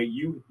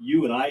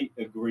 You and I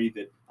agree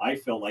that I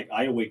felt like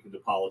I awakened to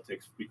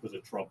politics because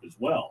of Trump as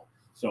well.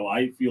 So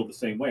I feel the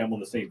same way. I'm on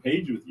the same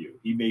page with you.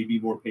 He may be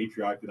more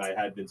patriotic than I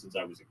had been since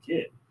I was a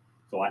kid.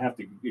 So I have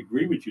to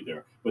agree with you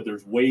there. But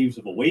there's waves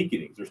of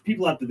awakenings. There's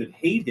people out there that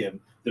hate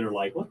him that are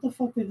like, what the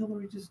fuck did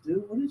Hillary just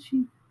do?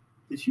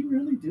 Did she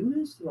really do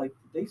this? Like,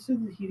 they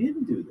said that he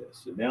didn't do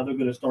this. And now they're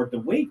going to start to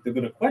wake. They're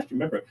going to question.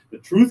 Remember, the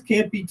truth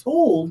can't be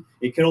told.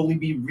 It can only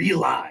be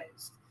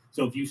realized.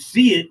 So if you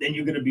see it, then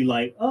you're going to be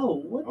like, oh,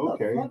 what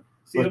the fuck?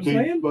 See what I'm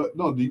saying? But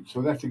no,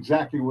 so that's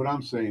exactly what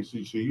I'm saying. So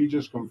you're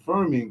just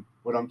confirming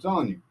what I'm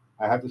telling you.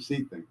 I have to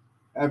see things,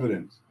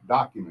 evidence,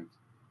 documents.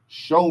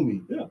 Show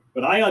me. Yeah,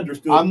 but I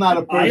understood. I'm not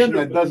a person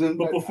that doesn't.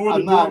 But before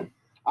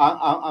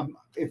I'm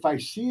if I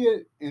see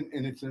it and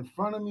it's in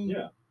front of me,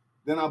 yeah,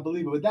 then I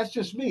believe it. But that's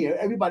just me.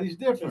 Everybody's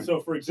different. And so,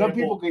 for example, some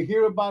people can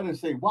hear about it and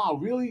say, "Wow,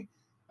 really?"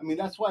 I mean,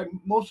 that's why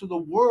most of the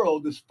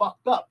world is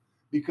fucked up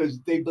because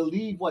they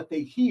believe what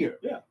they hear,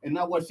 and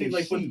not what they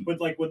see.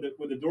 But like when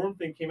the Durham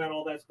thing came out,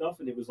 all that stuff,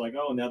 and it was like,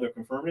 oh, now they're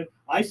confirming it.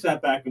 I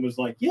sat back and was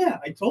like, yeah,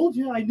 I told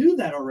you, I knew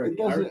that already.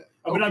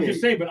 But I'm just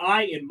saying. But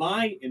in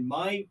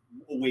my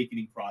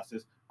awakening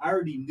process, I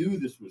already knew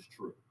this was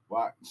true.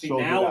 Why? See, so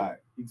now, did I.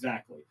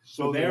 Exactly.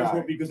 So there's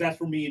where, because that's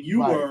where me and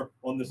you were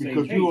on the same page.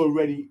 Because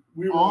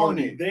we were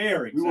already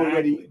there. Exactly. We were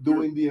already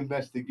doing the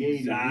investigating.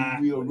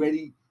 Exactly. We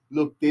already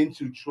looked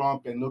into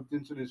Trump and looked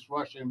into this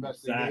Russia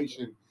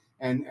investigation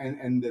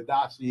and the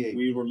dossier.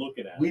 We were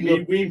looking at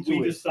it.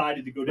 We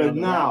decided to go down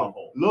the rabbit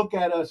hole. Look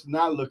at us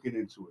not looking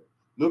into it.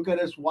 Look at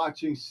us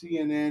watching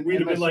CNN. We'd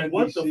have been like,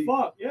 what the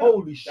fuck? Yeah.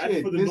 Holy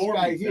shit. This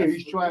guy here,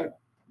 he's trying.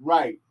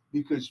 Right.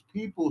 Because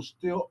people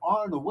still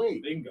aren't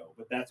awake. Bingo.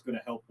 But that's going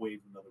to help wave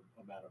another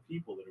amount of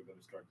people that are going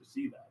to start to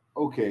see that.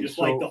 Okay. Just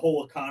like the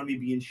whole economy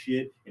being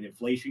shit and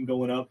inflation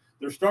going up.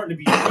 They're starting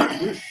to be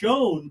we're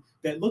shown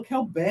that look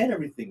how bad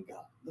everything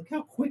got. Look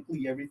how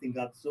quickly everything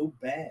got so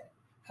bad.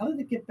 How did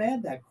it get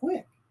bad that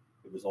quick?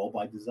 It was all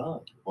by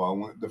design.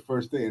 Well, the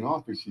first day in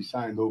office, he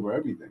signed over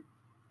everything.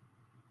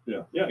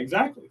 Yeah,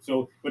 exactly.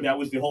 So, but that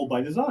was the whole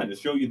by design to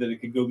show you that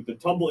it could go to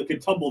tumble. It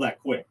could tumble that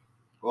quick.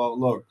 Well,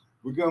 look,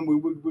 we're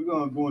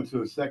gonna go into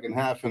the second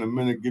half in a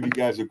minute. Give you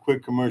guys a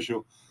quick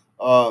commercial.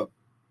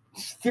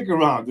 Stick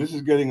around. This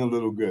is getting a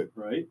little good.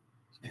 Right?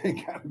 It's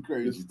getting kind of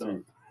crazy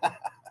too.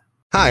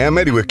 Hi, I'm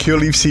Eddie with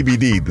Cureleaf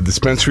CBD, the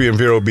dispensary in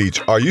Vero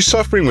Beach. Are you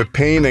suffering with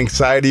pain,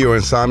 anxiety, or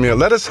insomnia?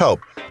 Let us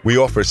help. We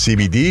offer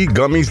CBD,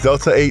 gummies,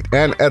 Delta 8,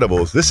 and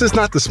edibles. This is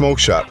not the smoke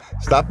shop.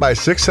 Stop by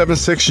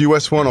 676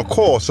 US 1 or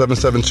call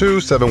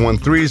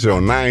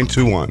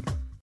 772-713-0921.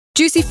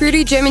 Juicy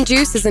Fruity Gym and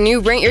Juice is a new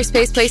Rent Your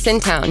Space place in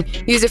town.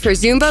 Use it for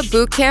Zumba,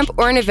 boot camp,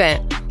 or an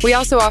event. We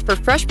also offer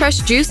fresh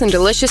pressed juice and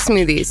delicious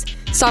smoothies.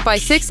 Stop by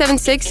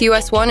 676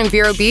 US 1 in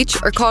Vero Beach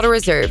or call to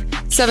reserve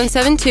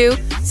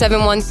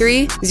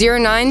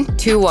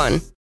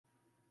 772-713-0921.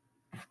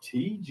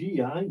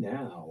 TGI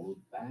Now, we're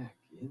back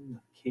in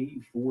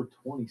the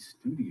K420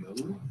 studio.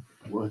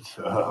 What's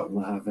up?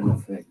 Live in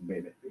effect,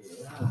 baby.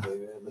 Yeah,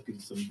 baby. Looking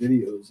at some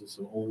videos of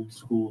some old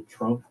school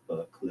Trump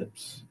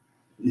clips.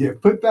 Yeah,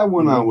 put that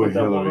one on with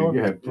Hillary.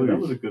 Yeah, please. Yeah, that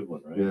was a good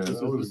one, right? Yeah,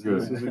 that was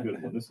good. This is a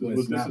good one. This is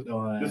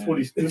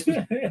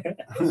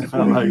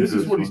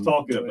what he's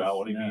talking about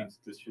when he means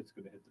this shit's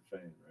going to hit the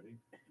fan. Ready?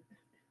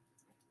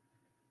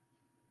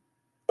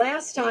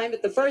 Last time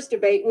at the first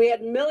debate, we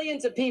had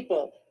millions of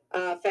people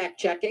fact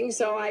checking.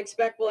 So I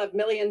expect we'll have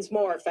millions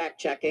more fact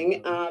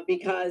checking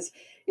because,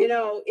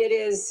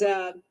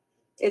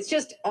 it's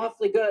just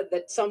awfully good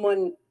that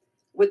someone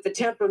with the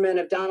temperament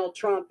of Donald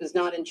Trump is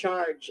not in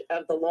charge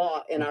of the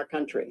law in our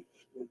country.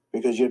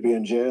 Because you'd be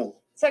in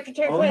jail.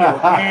 Secretary Oh, Clinton.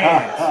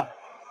 yeah.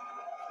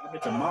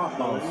 It's a mob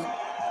boss.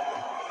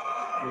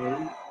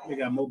 They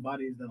got more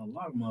bodies than a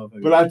lot of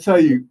motherfuckers. But I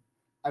tell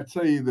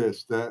you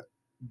this, that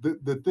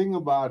the thing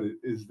about it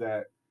is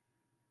that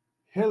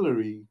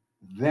Hillary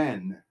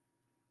then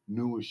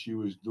knew what she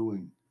was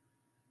doing.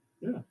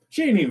 Yeah.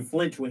 She didn't even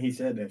flinch when he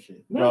said that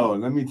shit. Bro,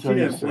 let me tell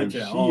you something. She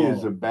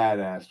is a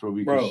badass, bro,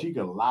 because she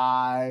can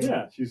lie.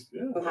 Yeah, she's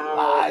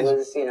How it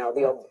was,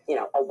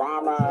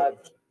 Obama.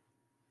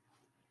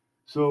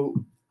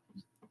 So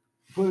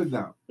put it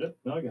down. Yep,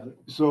 no, I got it.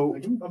 So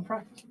I'm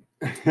practicing.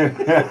 I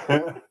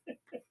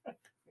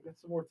got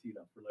some more teed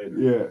up for later.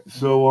 Yeah.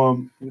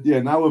 So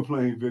now we're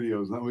playing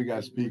videos. Now we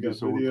got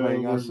speakers, so we're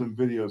playing out some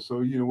videos.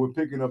 So we're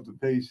picking up the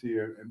pace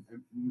here and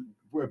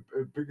we're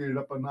picking it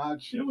up a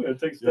notch. Yeah, we're gonna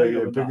take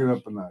picking it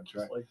up a notch,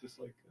 right? Just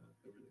like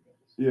everything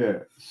else.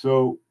 Yeah.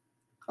 So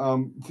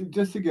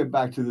just to get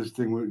back to this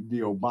thing with the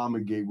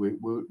Obama Gate, we're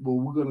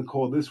gonna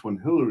call this one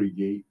Hillary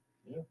Gate.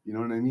 Yeah. You know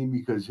what I mean?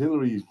 Because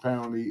Hillary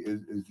apparently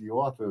is the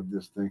author of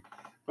this thing.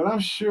 But I'm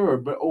sure,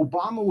 but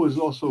Obama was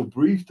also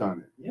briefed on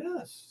it.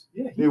 Yes.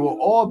 Yeah. They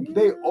all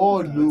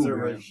knew. It's a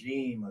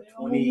regime, a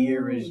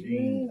 20-year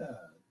regime. Yeah.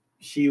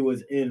 She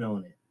was in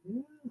on it.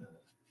 Yeah.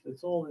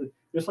 It's all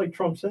just like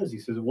Trump says. He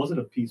says it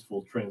wasn't a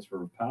peaceful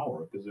transfer of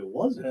power because it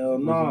wasn't. Hell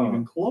it no. wasn't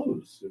even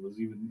close. It was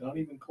not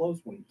even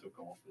close when he took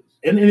office.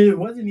 And it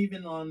wasn't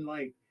even on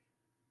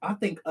I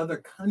think other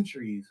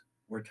countries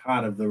were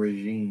tired of the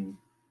regime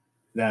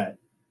that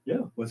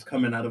was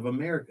coming out of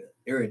America.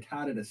 They were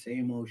tired of the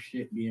same old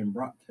shit being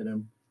brought to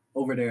them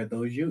over there at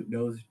those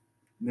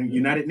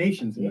United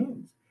Nations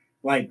meetings.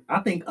 I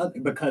think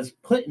because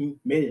Clinton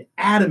made it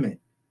adamant,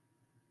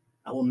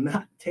 I will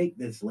not take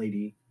this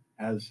lady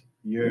as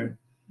your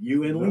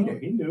UN leader.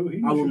 He knew.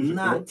 I will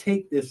not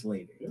take this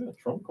lady. Yeah,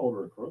 Trump called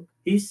her a crook.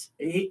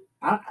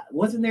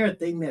 Wasn't there a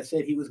thing that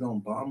said he was going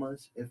to bomb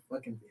us if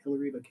fucking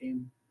Hillary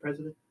became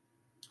president?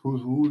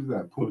 Who's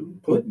that?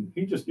 Putin.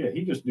 He just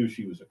knew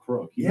she was a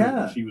crook. He knew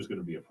that she was going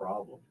to be a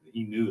problem.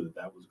 He knew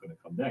that was going to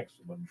come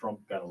next. When Trump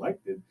got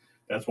elected,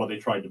 that's why they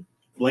tried to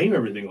blame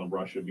everything on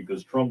Russia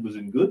because Trump was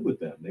in good with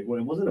them. It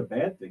wasn't a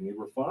bad thing. They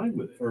were fine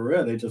with it. For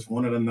real, they just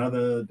wanted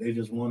They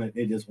just wanted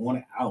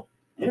out.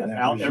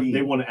 Yeah,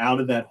 they want out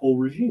of that whole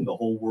regime, the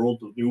whole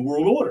the New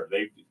World Order.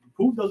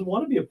 Who doesn't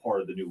want to be a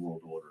part of the New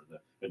World Order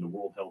and the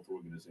World Health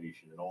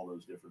Organization and all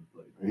those different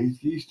places?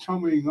 He's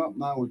chumming up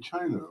now with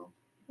China, though.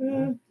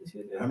 Yeah,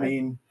 I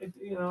mean,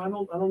 I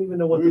don't even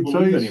know what to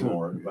believe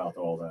anymore about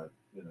all that.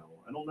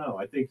 I don't know.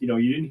 I think you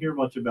didn't hear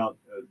much about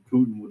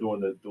Putin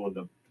during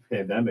the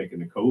pandemic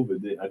and the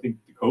COVID. I think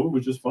the COVID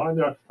was just fine.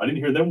 I didn't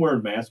hear them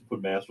wearing masks and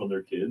put masks on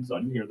their kids. I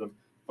didn't hear them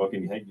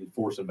fucking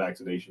forcing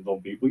vaccinations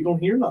on people. You don't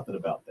hear nothing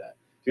about that.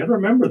 You got to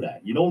remember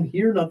that. You don't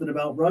hear nothing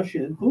about Russia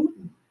and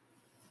Putin.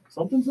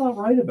 Something's not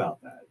right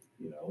about that.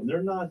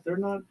 They're not.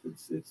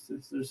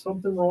 There's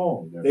something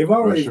wrong. They've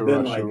always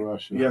been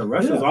Russia. Yeah,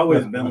 Russia's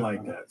always been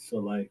like that.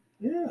 So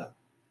they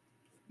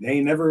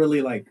ain't never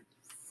really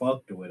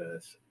fucked with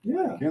us.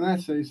 Yeah. Can I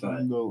say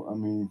something though? I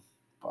mean,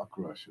 fuck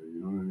Russia. You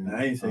know what I mean?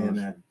 I ain't saying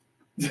that.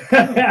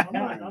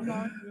 I'm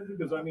not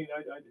because I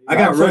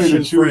got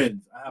Russian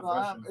friends.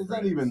 It's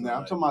not even that.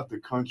 I'm talking about the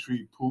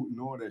country, Putin,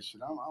 all that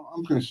shit.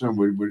 I'm concerned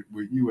with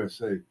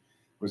USA,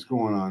 what's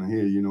going on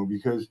here,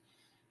 because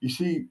you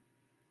see,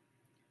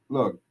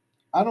 look,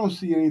 I don't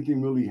see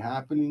anything really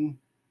happening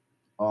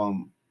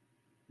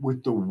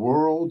with the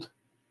world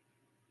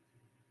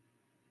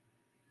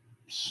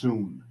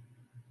soon.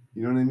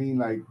 You know what I mean?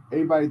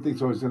 Everybody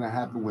thinks, it's going to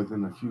happen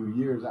within a few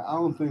years. I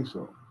don't think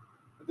so.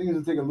 I think it's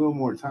going to take a little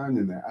more time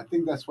than that. I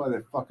think that's why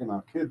they're fucking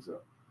our kids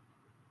up.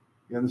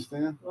 You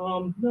understand?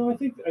 No, I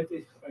think that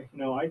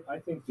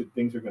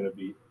things are going to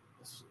be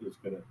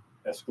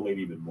escalate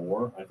even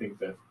more. I think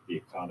that the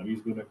economy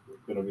is going to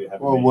be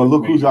having. Well,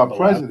 look who's our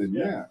president.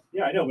 Yeah.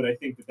 Yeah, I know, but I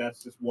think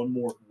that's just one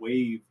more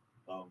wave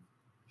of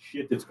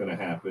shit that's going to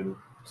happen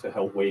to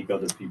help wake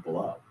other people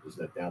up is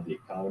that now the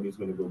economy is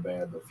going to go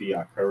bad. The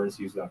fiat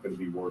currency is not going to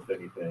be worth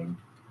anything.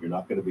 You're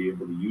not going to be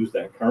able to use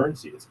that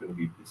currency. It's going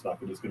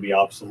to be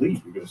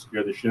obsolete. You're going to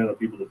scare the shit out of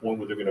people to the point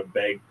where they're going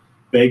to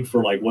beg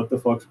for like, what the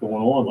fuck's going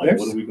on? Like,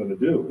 what are we going to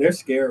do? They're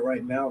scared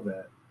right now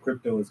that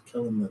crypto is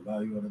killing the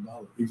value of the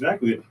dollar.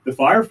 Exactly. The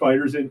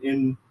firefighters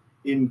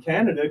in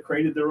Canada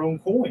created their own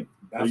coin.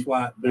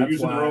 They're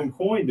using their own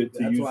coin to That's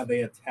use. why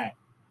they attack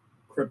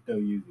crypto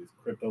users,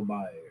 crypto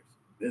buyers.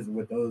 This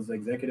with those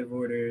executive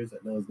orders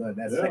and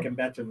that second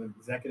batch of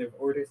executive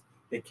orders,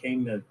 they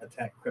came to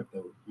attack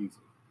crypto users.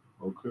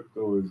 Well,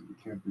 crypto it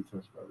can't be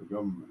touched by the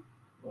government.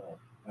 Well,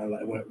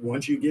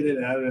 once you get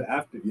it out of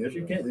after, yes,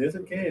 you can. Yes,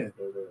 it can.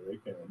 They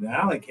can.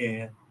 Now it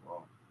can.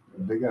 Well,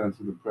 they got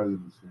into the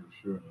presidency, I'm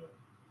sure.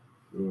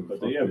 But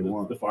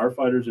the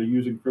firefighters are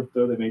using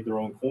crypto. They make their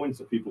own coins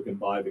so people can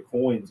buy the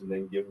coins and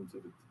then give them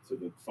to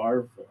the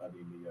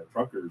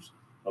truckers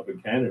up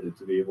in Canada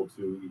to be able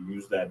to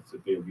use that to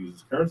be able to use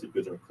as currency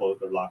because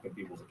they're locking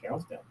people's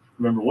accounts down.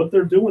 Remember, what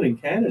they're doing in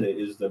Canada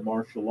is the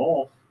martial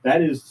law.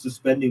 That is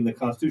suspending the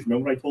Constitution.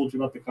 Remember what I told you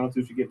about the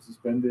Constitution getting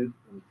suspended?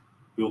 In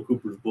Bill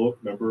Cooper's book,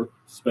 remember?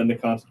 Suspend the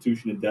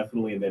Constitution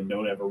indefinitely and then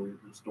don't ever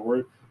restore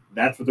it.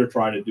 That's what they're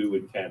trying to do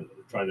in Canada.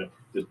 They're trying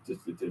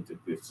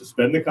to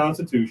suspend the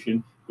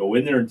Constitution, go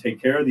in there and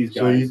take care of these guys.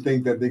 So you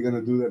think that they're going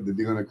to do that? That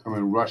they're going to come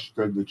and rush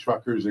the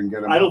truckers and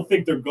get them? I don't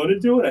think they're going to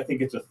do it. I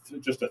think it's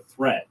just a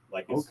threat.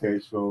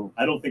 So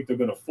I don't think they're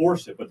going to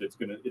force it, but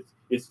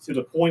it's to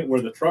the point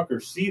where the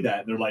truckers see that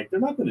and they're like, they're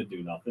not going to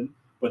do nothing,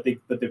 but they're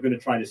going to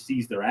try to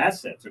seize their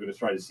assets. They're going to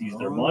try to seize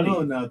their money.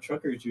 No,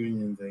 truckers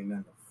unions ain't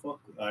nothing to fuck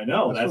with. I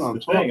know that's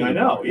the thing. I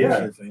know.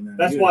 Yeah,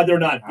 that's why they're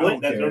not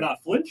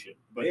flinching.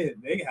 But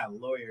they got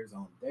lawyers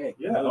on deck.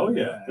 Yeah. Oh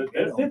yeah.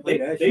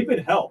 They've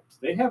been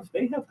helped. They have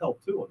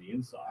help too on the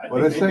inside.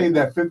 Well, they're saying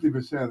that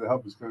 50% of the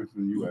help is coming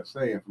from the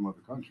USA and from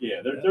other countries.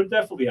 Yeah, they're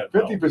definitely have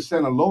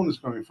 50% alone is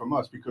coming from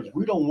us because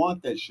we don't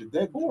want that shit.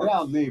 They're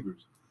our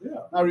neighbors.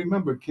 Yeah. Now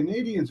remember,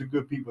 Canadians are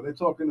good people. They're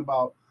talking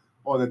about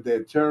that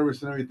they're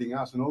terrorists and everything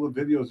else, and all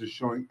the videos are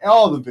showing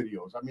all the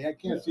videos. I mean, I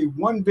can't see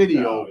one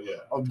video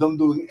of them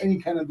doing any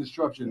kind of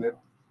disruption. They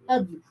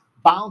have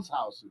bounce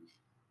houses,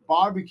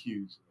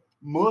 barbecues.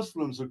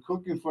 Muslims are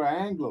cooking for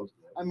Anglos.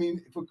 I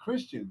mean, for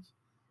Christians.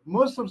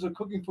 Muslims are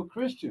cooking for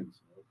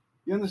Christians.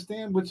 You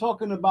understand? We're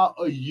talking about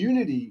a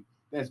unity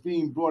that's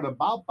being brought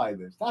about by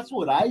this. That's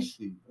what I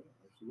see.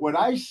 What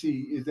I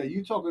see is that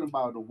you're talking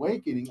about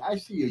awakening. I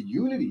see a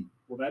unity.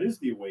 Well, that is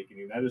the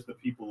awakening. That is the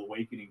people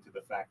awakening to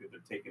the fact that they're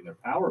taking their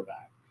power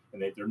back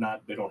and that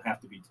they don't have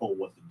to be told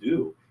what to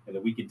do and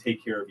that we can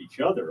take care of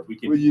each other.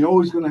 Well, you're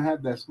always going to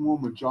have that small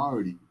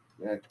majority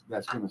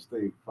that's going to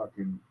stay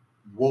fucking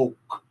woke.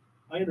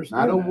 I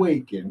understand. Not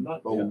awakened,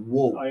 but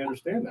woke. I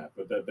understand that,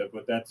 but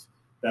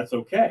that's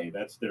okay.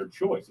 That's their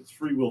choice. It's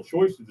free will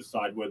choice to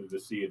decide whether to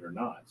see it or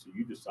not. So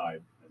you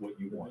decide what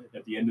you want.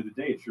 At the end of the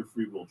day, it's your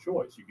free will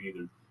choice. You can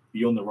either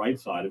be on the right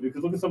side of it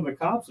because look at some of the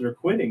cops that are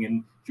quitting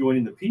and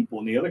joining the people,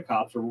 and the other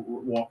cops are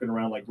walking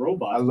around like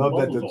robots. I love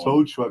that the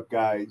tow truck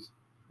guys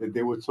that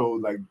they were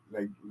told like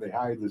they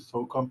hired this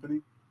tow company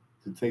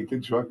to take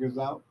the truckers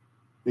out.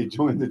 They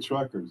joined the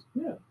truckers.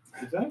 Yeah.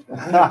 Exactly.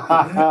 And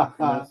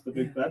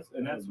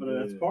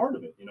that's part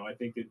of it. You know, I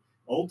think that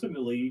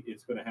ultimately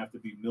it's going to have to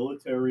be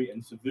military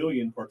and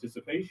civilian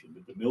participation.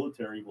 That the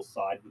military will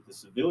side with the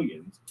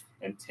civilians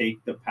and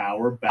take the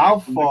power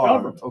back from the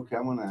government. Okay,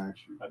 I'm going to ask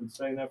you. I've been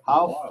saying that for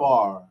a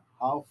while.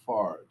 How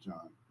far,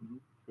 John?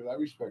 Because I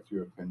respect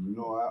your opinion. You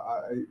know,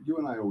 you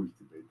and I always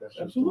debate. That's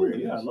just absolutely.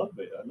 The way it I is. love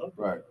it. I love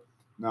it. Right.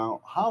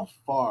 Now, how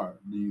far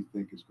do you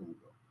think it's going to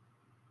go?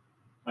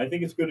 I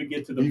think it's going to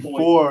get to the point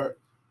before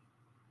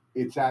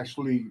it's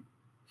actually,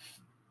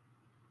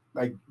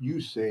 like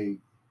you say,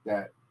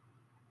 that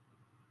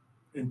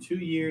in 2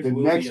 years the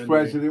next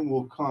president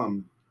will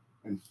come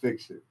and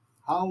fix it.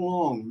 How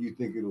long do you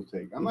think it'll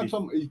take? I'm not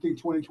talking. You think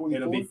 2024?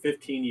 It'll be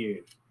 15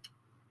 years.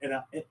 And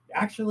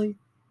actually,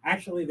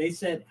 they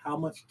said how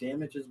much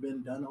damage has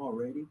been done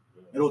already.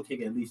 It'll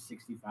take at least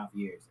 65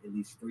 years, at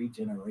least 3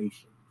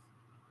 generations,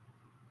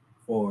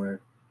 for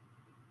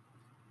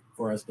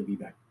us to be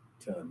back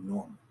to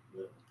normal.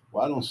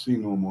 Well, I don't see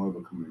normal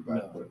ever coming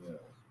back, but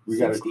we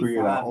got to create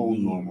our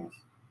own normal.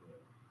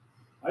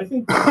 I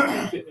think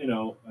you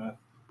know.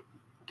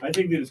 I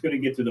think that it's going to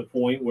get to the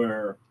point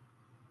where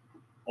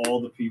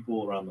all the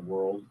people around the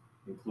world,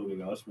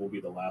 including us, will be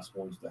the last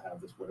ones to have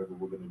this. Whatever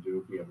we're going to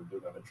do, if we ever do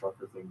have a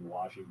trucker thing in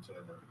Washington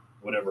or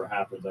whatever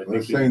happens,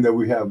 They're saying that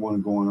we have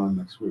one going on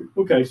next week.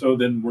 Okay, so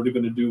then we're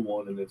going to do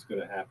one, and it's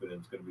going to happen, and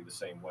it's going to be the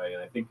same way.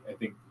 And I think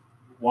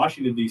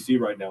Washington D.C.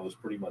 right now is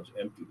pretty much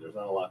empty. There's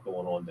not a lot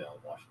going on down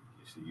in Washington.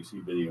 You see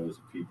videos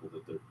of people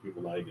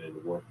not even in the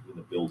work in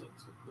the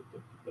buildings.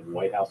 The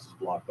White House is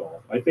blocked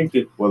off. I think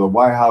that the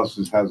White House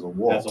has a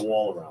wall. Has a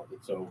wall around it.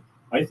 So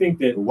I think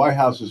that the White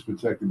House is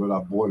protected, but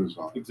our borders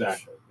aren't.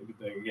 Exactly.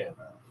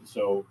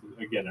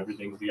 Again,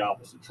 everything's the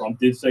opposite. Trump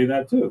did say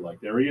that too. Like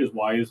there he is.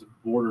 Why is the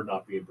border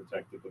not being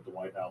protected, but the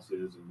White House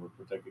is, and we're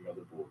protecting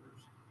other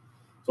borders?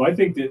 So I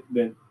think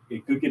that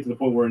it could get to the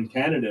point where in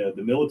Canada,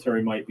 the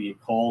military might be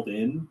called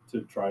in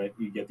to try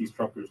to get these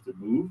truckers to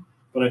move.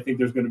 But I think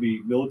there's going to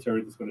be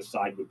military that's going to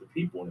side with the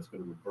people, and it's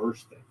going to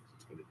reverse things.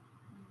 It's going to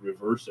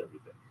reverse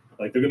everything.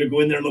 Like they're going to go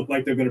in there and look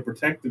like they're going to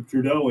protect the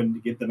Trudeau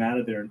and get them out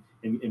of there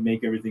and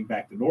make everything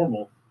back to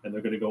normal. And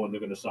they're going to go and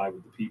they're going to side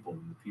with the people,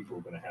 and the people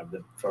are going to have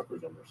the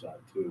truckers on their side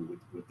too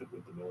with the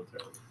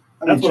military.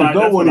 I mean,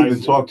 Trudeau won't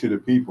even talk to the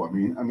people. I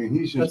mean,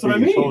 he's just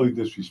being totally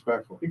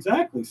disrespectful.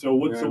 Exactly. So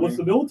what's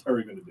the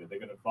military going to do? They're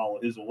going to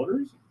follow his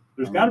orders?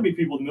 There's got to be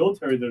people in the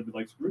military that are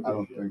like, screw this. I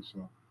don't think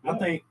so.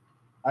 Yeah.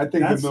 I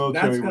think the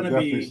military will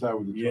definitely side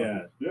with the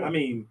truckers. Yeah. I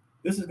mean,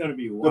 this is going to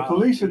be wild. The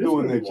police are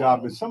doing their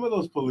job, and some of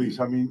those police,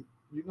 I mean,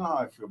 you know how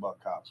I feel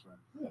about cops, man.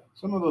 Yeah.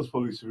 Some of those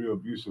police are real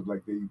abusive.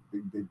 Like they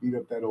beat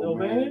up that old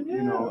man,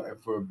 you know, and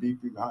for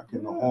beeping,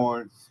 honking the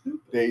horn.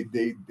 They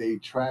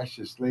trash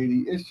this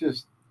lady. It's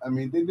just, I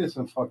mean, they did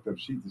some fucked up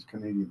shit, this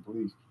Canadian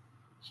police.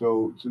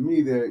 So to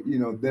me,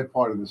 they're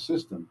part of the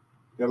system.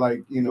 They're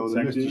like, you know,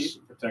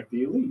 protect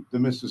the elite. The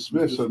Mr.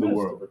 Smiths of the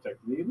world.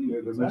 Protect the elite. Yeah,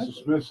 the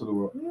Mr. Smiths of the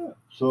world. Yeah.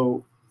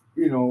 So,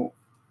 you know,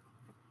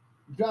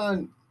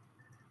 John,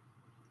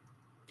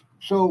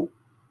 so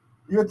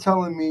you're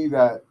telling me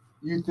that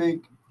you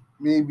think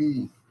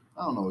maybe,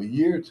 I don't know, a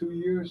year, 2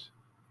 years?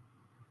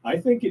 I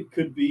think it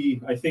could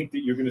be. I think that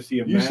you're going to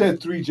see You said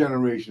 3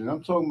 generations.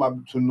 I'm talking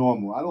about to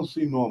normal. I don't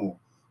see normal.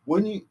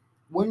 When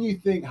you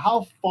think,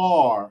 how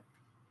far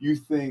you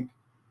think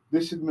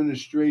this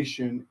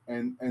administration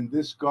and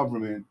this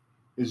government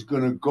is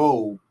going to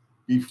go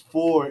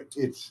before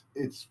it's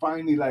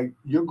finally like,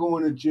 you're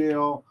going to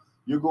jail,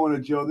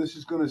 this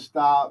is going to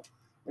stop.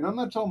 And I'm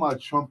not talking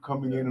about Trump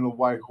coming in on a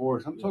white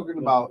horse. I'm talking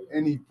about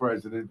any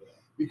president.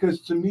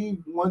 Because to me,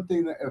 one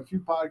thing that a few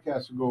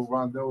podcasts ago,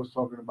 Rondell was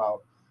talking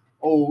about,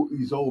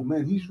 these old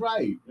men. He's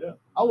right. Yeah.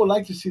 I would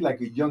like to see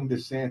like a young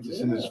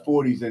DeSantis in his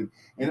 40s, and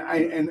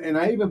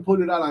I even put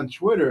it out on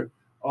Twitter.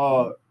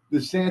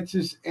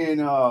 DeSantis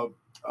and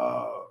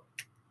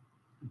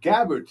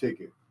Gabbard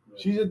ticket.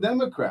 She's a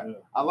Democrat. Yeah.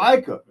 I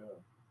like her.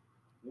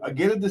 Yeah. I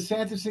get a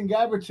DeSantis and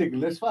Gabbard ticket.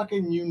 Let's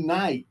fucking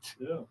unite.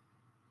 Yeah.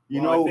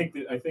 You know,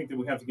 I think that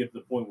we have to get to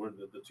the point where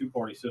the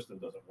 2-party system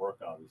doesn't work.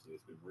 Obviously,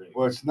 it's been rigged.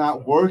 Well, it's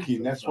not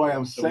working. That's why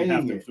I'm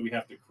saying it. So we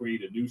have to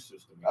create a new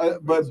system.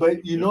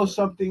 But you know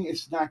something?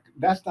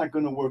 That's not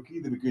going to work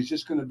either, because it's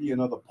just going to be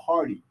another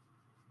party.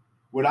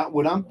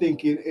 What I'm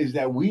thinking is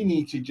that we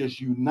need to just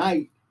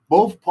unite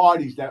both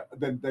parties that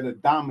are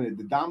dominant.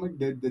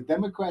 The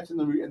Democrats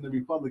and the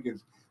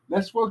Republicans.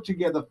 Let's work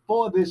together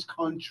for this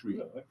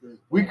country. Yeah,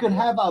 we could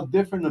have our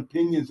different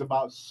opinions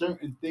about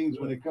certain things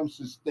when it comes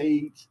to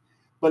states.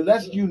 But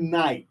let's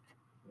unite.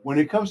 When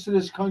it comes to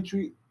this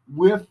country,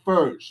 we're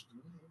first.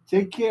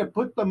 Take care.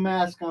 Put the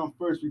mask on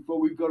first before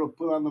we go to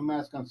put on the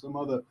mask on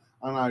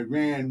on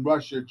Iran,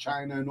 Russia,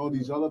 China, and all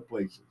these other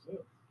places.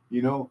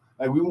 You know,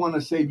 like we want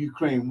to save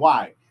Ukraine.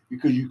 Why?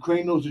 Because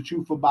Ukraine knows the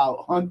truth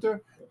about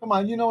Hunter. Come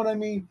on, you know what I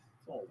mean?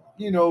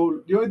 You know,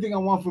 the only thing I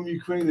want from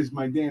Ukraine is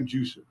my damn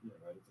juicer.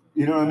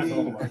 You know what I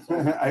mean?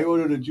 I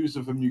ordered a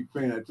juicer from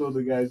Ukraine. I told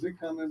the guys, they're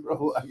coming,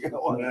 bro. I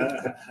got one.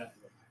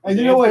 And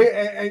you know what?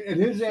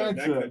 And his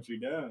answer,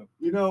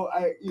 you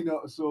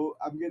know, so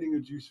I'm getting a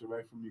juicer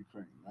right from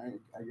Ukraine, right?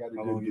 I got a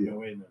good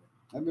deal.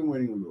 I've been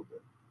waiting a little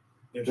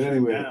bit. But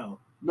anyway,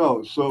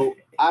 no. So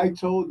I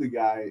told the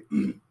guy,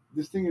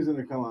 this thing is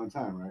gonna come on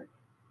time, right?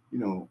 You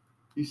know,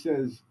 he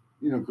says,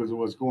 you know, because of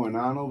what's going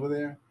on over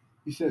there,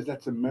 he says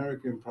that's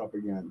American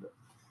propaganda.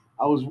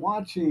 I was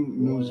watching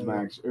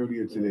Newsmax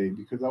earlier today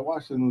because I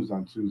watch the news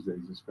on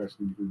Tuesdays,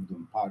 especially because we're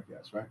doing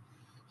podcasts, right?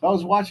 So I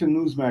was watching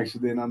Newsmax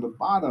today, and on the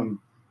bottom,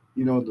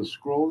 you know, the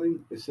scrolling,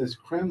 it says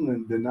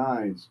Kremlin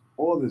denies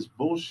all this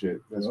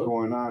bullshit that's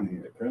going on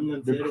here.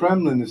 The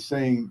Kremlin is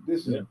saying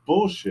this is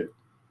bullshit.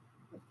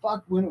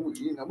 Fuck, we're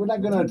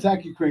not going to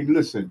attack Ukraine.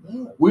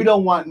 Listen, we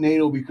don't want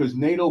NATO because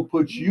NATO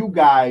puts you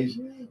guys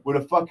with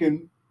a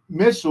fucking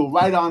missile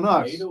right on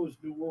us. NATO is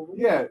New World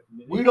Order. Yeah,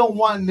 we don't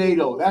want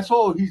NATO. That's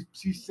all he's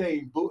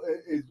saying.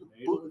 Is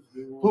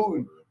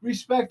Putin.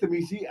 Respect him.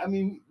 I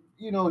mean,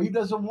 you know, he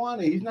doesn't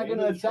want it. He's not going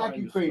to attack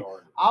Ukraine.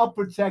 I'll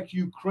protect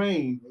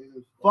Ukraine.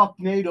 Fuck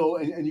NATO,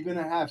 and you're going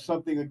to have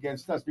something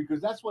against us,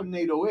 because that's what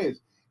NATO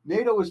is.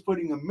 NATO is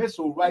putting a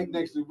missile right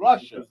next to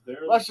Russia.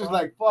 Russia's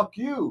like, fuck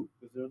you.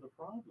 Because they're the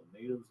problem.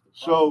 NATO's the problem.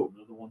 So,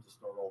 they're the ones to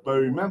start all but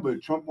remember,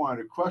 Trump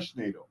wanted to crush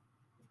NATO.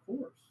 Of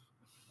course.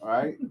 All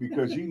right?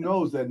 Because he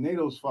knows that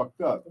NATO's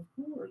fucked up. Of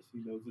course. He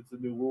knows it's a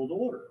new world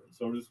order.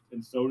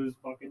 And so does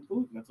fucking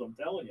Putin. That's what I'm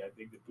telling you. I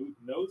think that Putin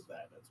knows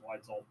that. That's why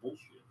it's all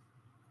bullshit.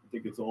 I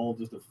think it's all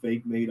just a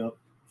fake, made-up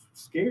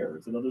scare.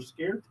 It's another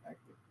scare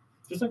tactic.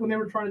 Just like when they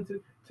were trying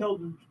to tell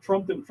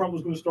Trump that Trump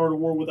was going to start a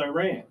war with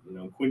Iran. You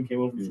know, Quinn came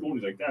over from school and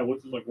he's like, Dad,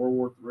 what's this, like World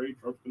War III?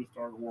 Trump's going to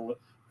start a war with.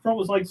 Trump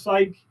was like,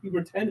 psych. He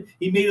pretended.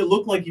 He made it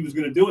look like he was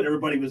going to do it.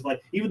 Everybody was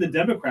like, even the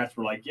Democrats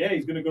were like, yeah,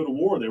 he's going to go to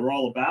war. They were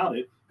all about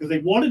it because they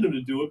wanted him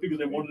to do it because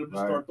they wanted him to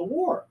start the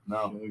war.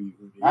 No.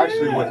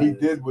 Actually, what he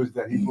did was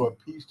that he brought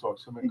peace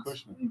talks, him and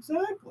Kushner.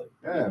 Exactly.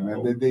 Yeah,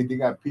 man. They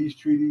got peace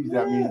treaties.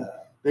 Yeah. I mean,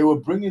 They were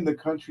bringing the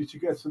country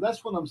together. So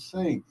that's what I'm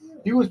saying.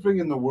 He was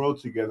bringing the world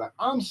together.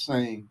 I'm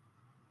saying,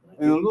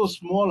 and a little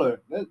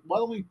smaller, why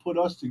don't we put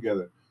us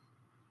together?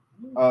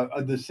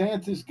 A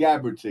DeSantis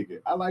Gabbard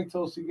ticket. I like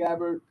Tulsi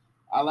Gabbard.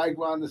 I like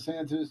Ron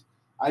DeSantis.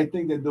 I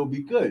think that they'll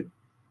be good.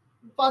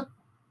 Fuck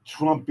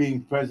Trump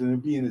being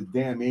president, be in his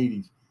damn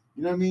 80s.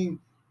 You know what I mean?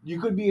 You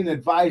could be an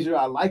advisor.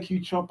 I like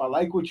you, Trump. I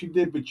like what you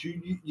did, but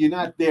you're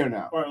not there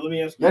now. All right, let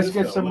me ask you. Let's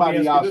get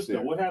somebody out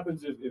there. What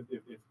happens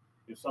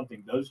if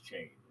something does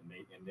change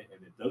and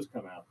it does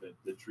come out that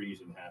the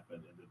treason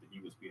happened and that he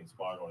was being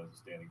spied on as a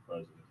standing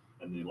president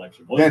and the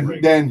election was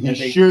rigged? Then he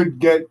should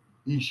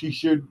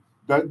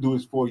do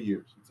his 4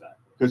 years. Exactly.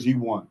 Because he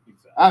won.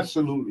 Exactly.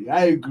 Absolutely.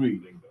 I agree.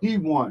 Bingo. He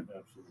won.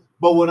 Absolutely.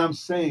 But what I'm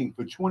saying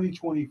for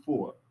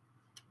 2024,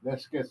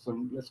 let's get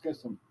some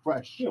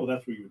fresh. Yeah, well,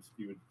 that's what you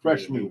would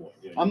fresh meat.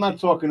 Yeah, I'm not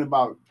talking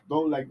about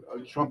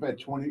Trump at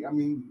 20. I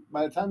mean,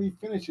 by the time he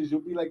finishes, he'll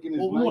be like in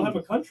his. Well, we won't have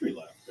a country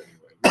left anyway.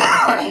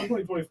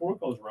 2024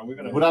 goes around. We're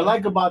gonna. What I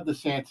like about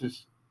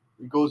DeSantis,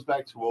 it goes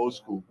back to old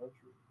school.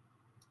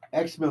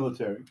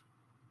 Ex-military.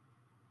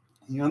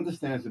 He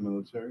understands the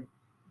military.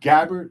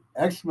 Gabbard,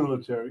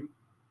 ex-military,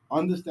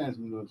 understands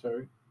the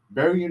military.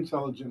 Very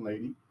intelligent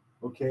lady.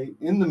 Okay,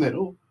 in the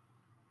middle.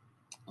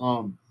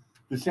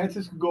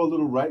 DeSantis could go a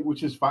little right,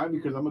 which is fine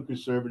because I'm a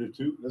conservative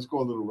too. Let's go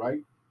a little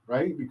right,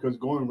 because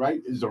going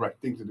right is the right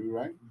thing to do,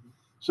 right?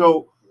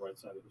 So, right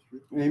side of the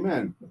street.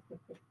 Amen.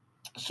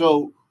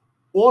 So,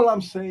 all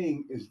I'm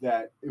saying is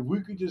that if we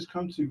could just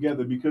come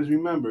together, because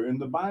remember, in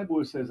the Bible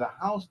it says a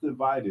house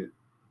divided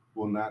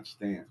will not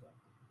stand.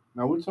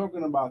 Now we're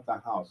talking about the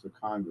House, the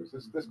Congress.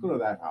 Let's go to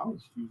that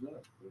house.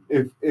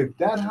 If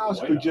that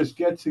house could just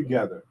get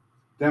together,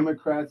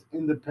 Democrats,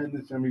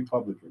 Independents, and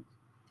Republicans,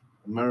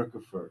 America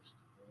first.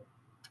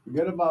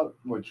 Forget about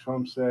what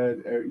Trump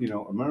said.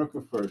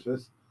 America first.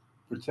 Let's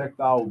protect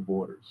our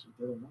borders.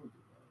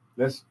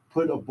 Let's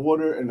put a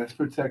border and let's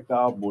protect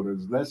our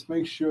borders. Let's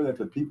make sure that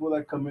the people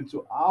that come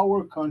into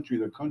our country,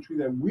 the country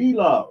that we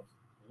love,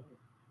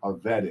 are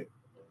vetted.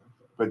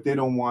 But they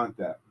don't want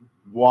that.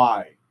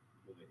 Why?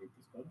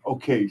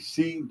 Okay,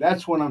 see,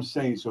 that's what I'm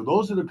saying. So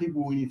those are the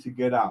people we need to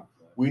get out.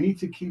 We need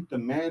to keep the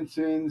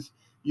Mansons,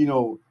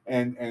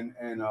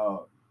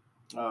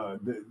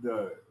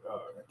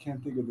 I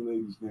can't think of the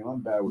lady's name. I'm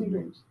bad with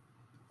names.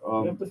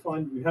 We have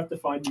to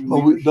find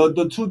you.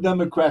 The two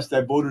Democrats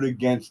that voted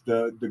against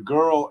the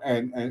girl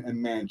and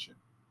Manchin,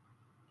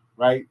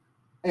 right?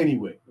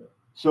 Anyway,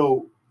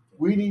 so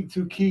we need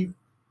to keep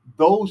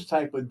those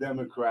type of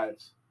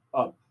Democrats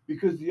up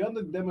because the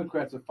other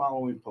Democrats are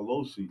following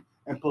Pelosi,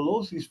 and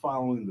Pelosi's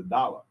following the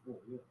dollar.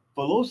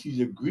 Pelosi's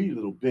a greedy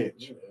little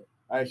bitch.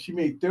 She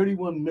made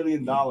 $31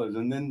 million,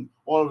 and then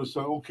all of a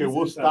sudden, okay,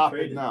 we'll stop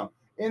it now.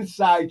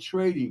 Inside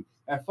trading.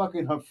 And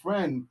fucking her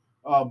friend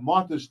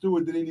Martha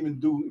Stewart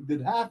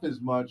did half as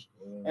much,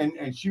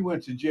 and she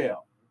went to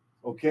jail.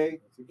 Okay.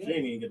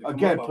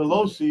 Again,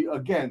 Pelosi.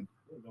 Again,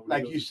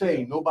 like you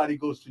say, nobody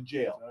goes to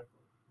jail.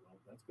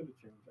 That's going to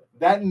change.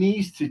 That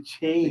needs to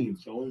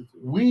change.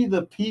 We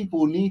the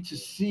people need to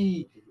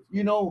see.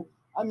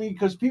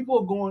 Because people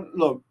are going.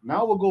 Look,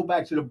 now we'll go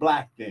back to the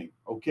black thing.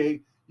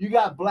 Okay, you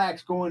got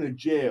blacks going to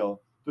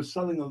jail for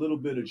selling a little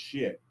bit of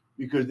shit.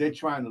 Because they're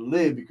trying to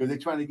live, because they're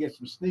trying to get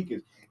some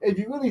sneakers. If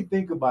you really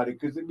think about it,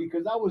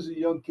 because I was a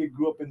young kid,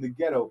 grew up in the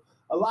ghetto,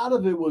 a lot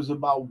of it was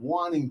about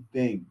wanting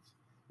things.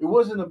 It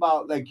wasn't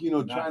about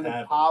trying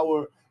to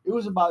power. It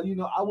was about,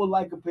 I would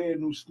like a pair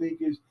of new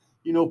sneakers.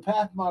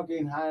 Pathmark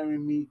ain't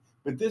hiring me,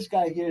 but this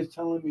guy here is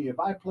telling me if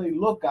I play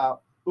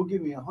lookout, he'll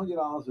give me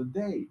 $100 a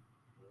day.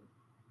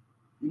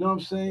 You know what I'm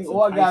saying?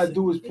 All I gotta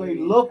do is play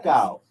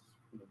lookout.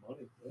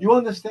 You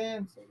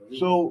understand?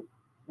 So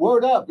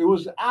word up, it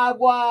was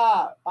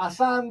agua,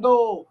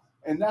 pasando,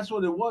 and that's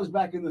what it was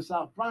back in the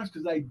South Bronx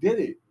because I did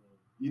it.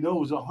 It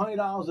was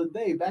 $100 a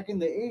day. Back in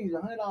the 80s,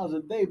 $100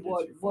 a day.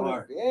 Boy,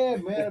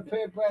 man, a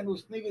pair of brand new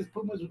sneakers,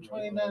 Pumas with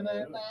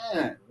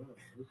 $29.99.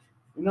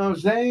 You know what I'm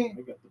saying?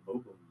 I got the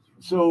Bobos.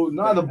 So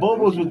now the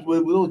Bobos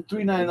with little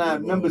 $3.99.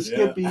 Remember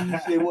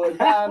Skippies? They were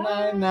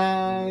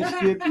 $9.99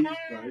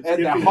 Skippies.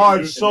 And the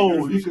hard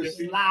sole, you could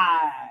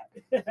slide,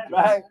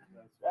 right?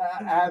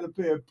 I had a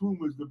pair of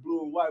Pumas, the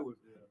blue and white ones.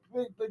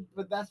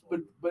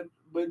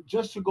 But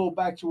just to go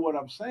back to what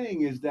I'm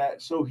saying is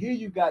that so here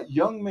you got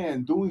young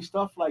men doing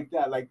stuff like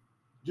that, like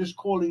just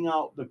calling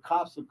out the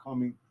cops are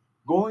coming,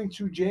 going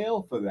to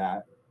jail for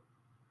that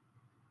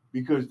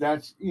because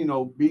that's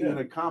being an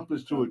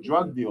accomplice to a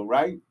drug deal,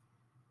 right?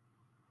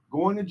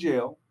 Going to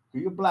jail,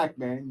 you're a black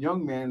man,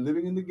 young man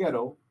living in the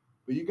ghetto,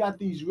 but you got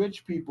these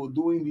rich people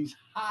doing these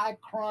high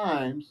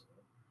crimes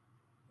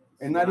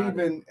and not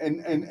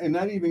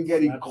even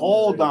getting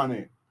called on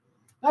it.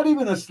 Not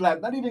even a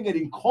slap, not even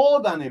getting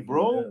called on it,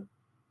 bro.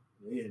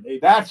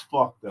 That's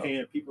fucked up.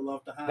 Paying people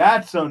off the high.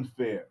 That's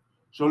unfair.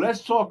 So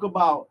let's talk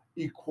about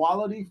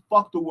equality.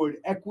 Fuck the word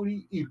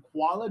equity.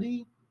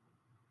 Equality.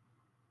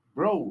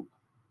 Bro,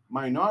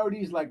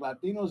 minorities like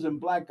Latinos and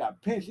black got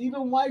pinched.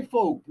 Even white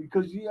folk,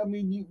 because you're a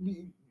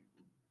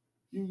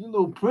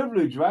little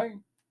privileged, right?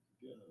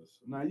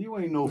 Nah, you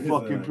ain't no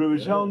fucking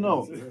privilege. Hell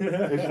no.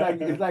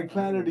 It's like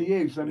Planet of the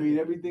Apes. I mean,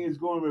 everything is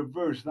going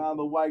reverse. Now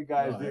the white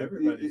guys,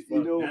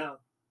 you know. Now.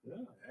 Yeah,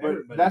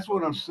 but that's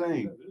what I'm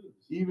saying.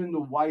 Even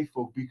the white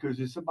folk, because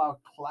it's about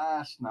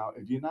class now.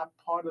 If you're not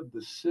part of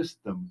the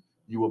system,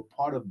 you are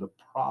part of the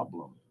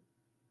problem.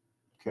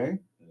 Okay?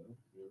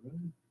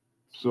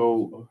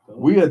 So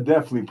we are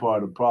definitely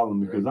part of the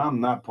problem because I'm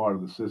not part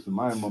of the system.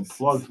 I am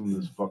unplugged from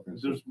this fucking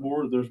system.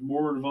 There's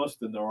more of us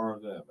than there are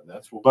of them, and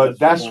that's what. But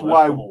that's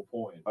why. The whole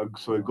point.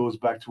 So it goes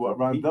back to what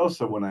Rondell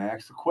said when I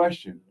asked the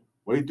question.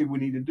 What do you think we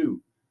need to do?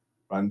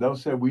 Rondell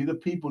said we the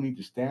people need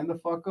to stand the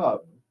fuck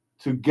up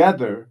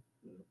together.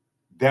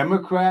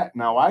 Democrat.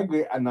 Now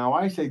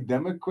I say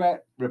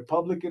Democrat,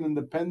 Republican,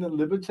 Independent,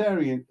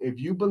 Libertarian. If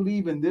you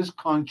believe in this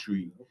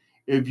country,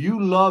 if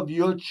you love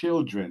your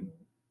children,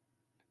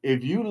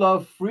 if you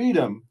love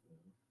freedom,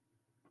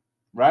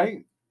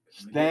 right?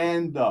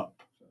 Stand up.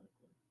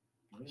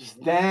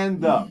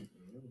 Stand up.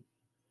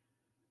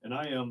 And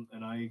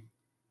I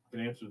can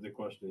answer the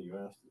question that you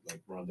asked.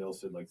 Like Rondell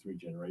said, like 3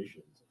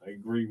 generations. I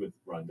agree with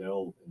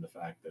Rondell in the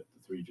fact that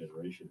the 3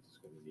 generations is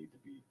going to need to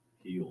be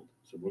healed.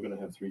 So we're going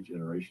to have 3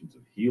 generations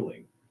of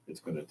healing.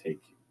 It's going to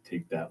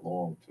take that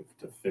long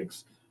to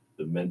fix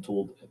the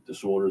mental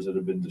disorders that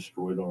have been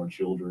destroyed on our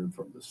children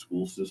from the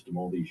school system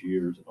all these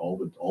years, and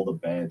all the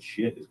bad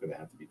shit is going to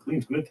have to be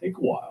cleaned. It's going to take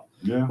a while.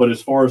 Yeah. But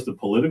as far as the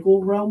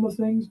political realm of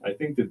things, I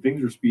think that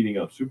things are speeding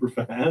up super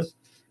fast,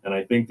 and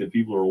I think that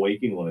people are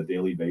awakening on a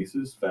daily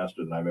basis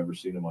faster than I've ever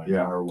seen in my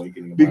entire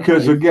awakening.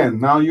 Because again,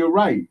 now you're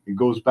right. It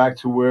goes back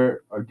to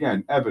where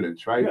again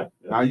evidence, right? Yeah.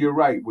 Now you're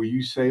right where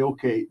you say,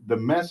 okay, the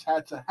mess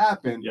had to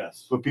happen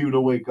for people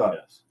to wake up.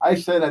 Yes. I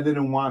said I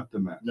didn't want the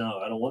mess. No,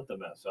 I don't want the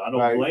mess. I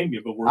don't blame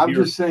you, but I'm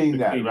just saying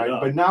that, right?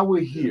 But now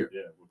we're here.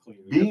 Yeah, we're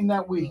cleaning. Being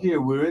that we're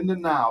here, we're in the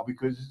now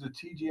because it's the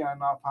TGI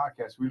Now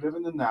podcast. We live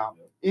in the now.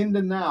 Yeah. In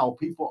the now,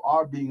 people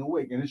are being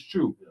awake, and it's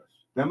true. Yes.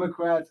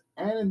 Democrats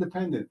and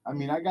independent. I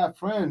mean, I got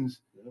friends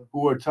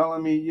who are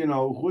telling me, you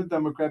know, who are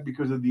Democrat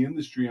because of the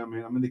industry I'm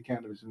in. I'm in the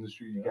cannabis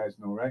industry, you guys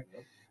know, right?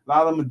 A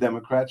lot of them are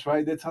Democrats,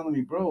 right? They're telling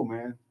me, bro,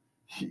 man,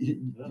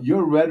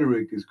 your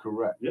rhetoric is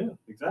correct. Yeah,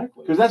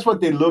 exactly. Because that's what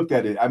they looked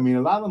at it. I mean,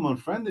 a lot of them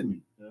unfriended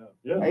me.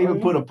 Yeah. I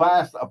even put a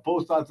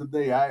post out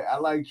today. I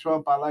like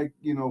Trump. I like,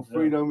 you know,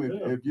 freedom.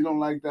 If you don't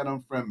like that,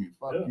 unfriend me.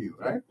 Fuck you,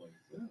 right?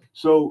 Yeah.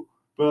 So,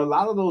 but a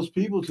lot of those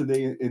people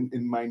today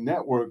in my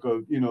network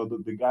of, you know,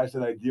 the guys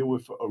that I deal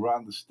with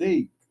around the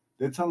state,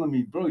 they're telling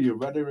me, bro, your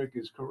rhetoric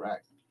is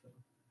correct.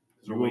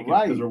 You're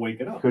right. Because they're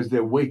waking up. Because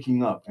they're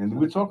waking up. And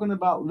we're talking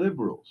about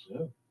liberals.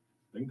 Yeah.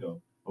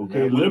 Bingo.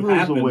 Okay,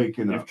 liberals are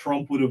waking up. If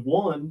Trump would have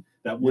won,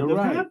 that wouldn't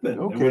have happened.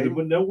 Okay.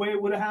 No way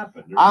it would have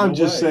happened. I'm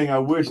just saying I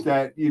wish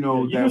that, you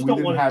know, that we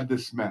didn't have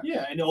this mess.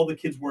 Yeah, and all the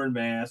kids wearing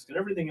masks and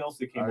everything else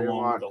that came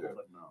along with the whole thing.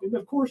 And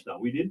of course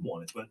not. We didn't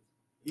want it, but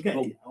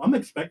I'm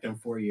expecting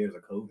 4 years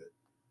of COVID.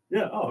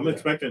 Yeah, I'm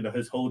expecting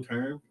his whole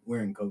term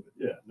wearing COVID.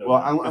 Yeah. Well,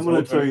 I'm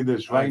going to tell you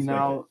this right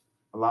now.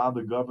 A lot of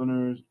the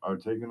governors are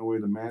taking away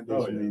the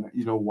mandates.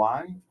 You know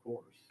why? Of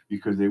course.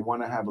 Because they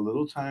want to have a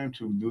little time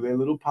to do their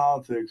little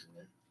politics.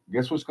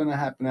 Guess what's going to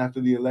happen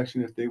after the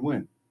election if they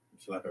win?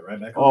 Slap it right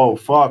back. Oh,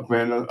 fuck,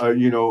 man.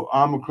 You know,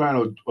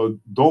 Omicron or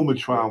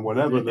Domatron,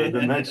 whatever the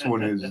next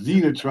one is.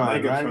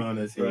 Xenotron, Megatron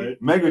is here.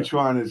 Right?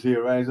 Megatron is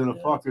here, right? He's going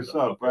to fuck us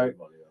up, right?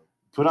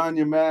 Put on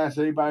your mask,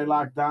 everybody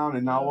locked down,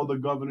 and now all the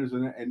governors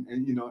and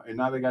you know, and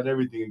now they got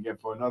everything again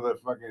for another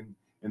fucking,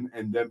 and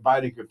then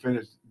Biden could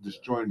finish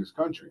destroying this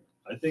country.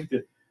 I think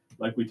that,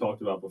 like we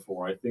talked about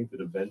before, I think that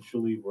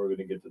eventually we're going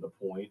to get to the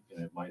point,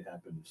 and it might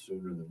happen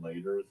sooner than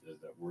later,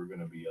 that we're going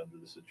to be under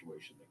the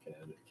situation that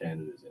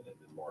Canada's in, and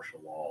then martial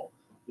law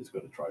is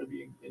going to try to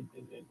be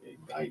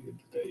ignited.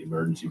 The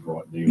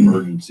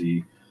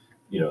emergency,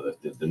 you know,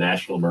 the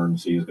national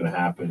emergency is going to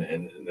happen,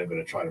 and they're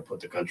going to try to put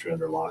the country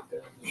under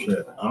lockdown.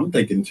 Shit, I'm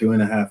thinking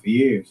 2.5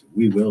 years,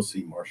 we will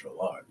see martial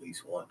law at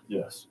least one.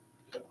 Yes.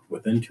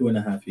 Within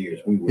 2.5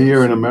 years, we will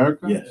here in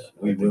America. Yes,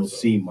 we will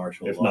see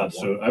martial law.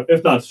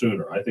 If not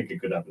sooner, I think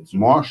it could happen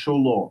sooner.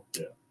 Martial law.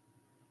 Yeah.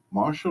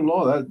 Martial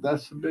law.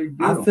 That's a big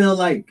deal. I feel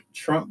like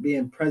Trump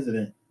being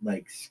president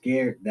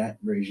scared that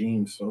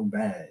regime so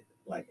bad,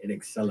 it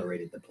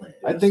accelerated the plan.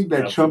 I think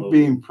that Trump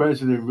being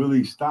president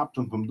really stopped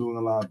him from doing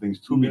a lot of things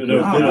too. Because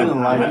they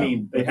didn't like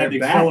him. They had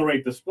to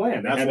accelerate this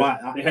plan. That's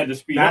why they had to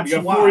speed up.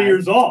 You got 4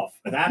 years off.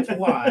 That's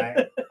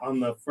why on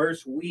the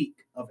first week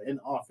of in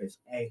office,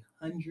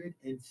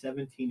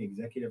 117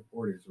 executive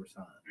orders were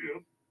signed.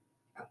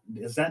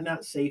 Yeah. Is that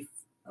not safe?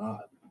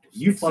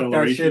 You fucked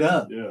our shit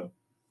up. Yeah.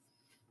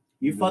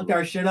 You fucked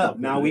our shit up.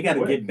 Now we got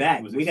to get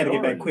back. We got to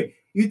get back quick.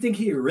 You think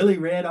he really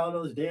read all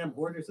those damn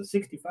orders? A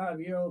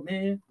 65-year-old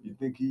man? You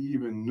think he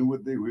even knew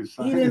what they were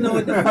signing? He didn't know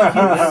what the fuck he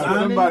was signing.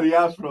 Somebody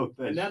else wrote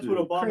that. And that's what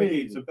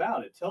Obama's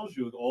about. It tells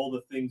you all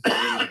the things that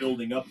they were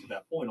building up to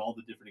that point, all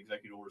the different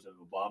executive orders that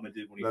Obama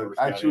did when he first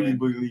got in. I truly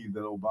believe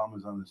that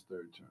Obama's on his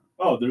third term.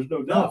 Oh, there's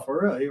no doubt. No,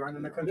 for real. He's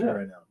running the country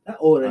right now. That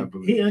order,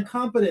 he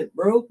incompetent,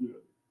 bro. Yeah.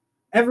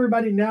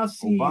 Everybody now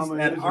sees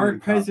that our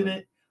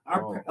president...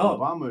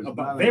 Obama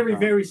is very,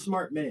 very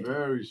smart man.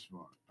 Very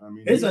smart. I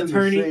mean, his he's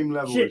attorney, in the same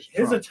level shit, as Trump.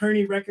 his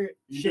attorney record,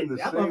 He's shit, in the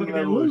that same motherfucker didn't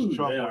level as lose.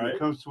 Trump Yeah, when right. it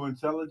comes to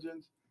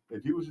intelligence.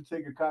 If he was to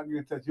take a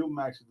cognitive test, he'll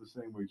match it the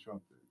same way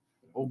Trump did.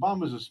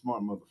 Obama's a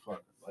smart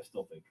motherfucker. I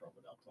still think Trump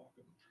would out-talk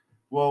him.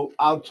 Well,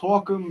 I'll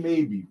talk him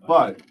maybe,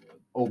 but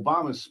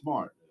Obama's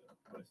smart.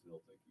 I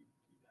still think he'd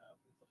have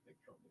it. I think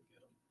Trump would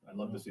get him. I'd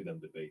love to see them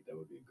debate. That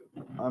would be a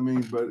good one. I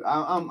mean, but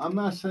I'm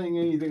not saying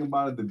anything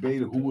about a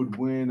debate of who would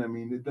win. I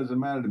mean, it doesn't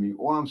matter to me.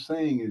 All I'm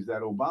saying is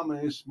that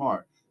Obama is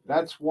smart.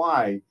 That's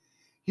why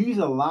he's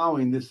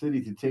allowing this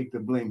city to take the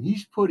blame.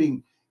 He's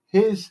putting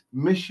his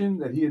mission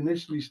that he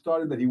initially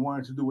started, that he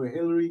wanted to do with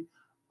Hillary,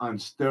 on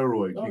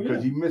steroids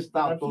because he missed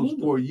out those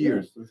 4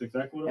 years. Yes, that's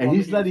exactly what And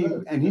he's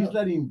Obama said. he's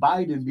letting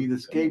Biden be the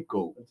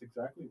scapegoat. That's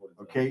exactly what it is.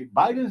 Okay,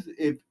 Biden's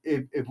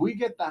if we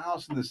get the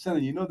House and the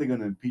Senate, you know they're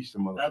gonna impeach the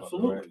motherfucker.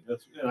 Absolutely.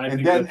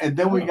 Right? That's, And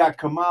then we got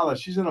Kamala.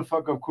 She's gonna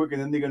fuck up quick,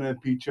 and then they're gonna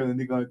impeach her, and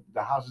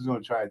the House is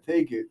gonna try to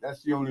take it.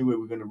 That's the only way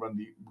we're gonna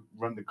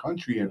run the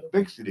country and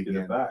fix it again.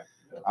 Get it back.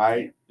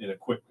 In a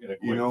quick,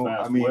 you know,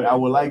 fast I mean,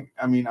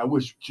 way. I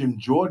wish Jim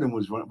Jordan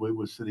was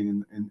sitting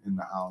in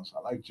the House.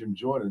 I like Jim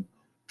Jordan.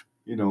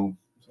 You know,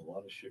 there's a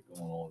lot of shit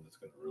going on that's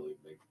gonna really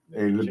make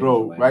hey,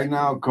 bro, right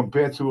now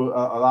compared to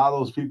a lot of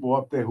those people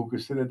up there who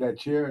could sit at that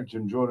chair,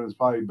 Jim Jordan is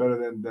probably better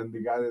than the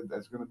guy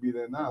that's going to be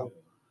there now.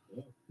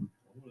 Yeah.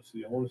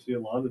 I want to see a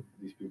lot of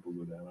these people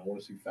go down. I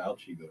want to see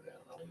Fauci go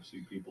down. I want to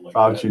see people like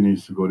Fauci that.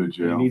 needs to go to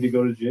jail. They need to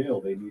go to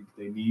jail. They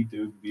need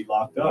to be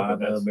locked up.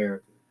 That's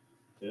America.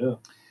 Yeah.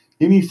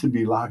 He needs to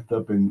be locked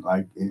up in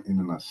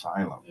an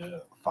asylum. Yeah.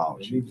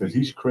 Fauci, because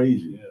he's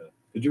crazy. Yeah.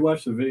 Did you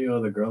watch the video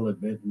of the girl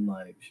admitting,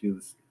 like, she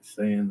was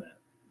saying that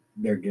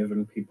they're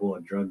giving people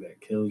a drug that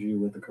kills you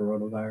with the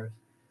coronavirus,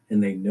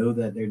 and they know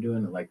that they're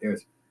doing it? Like,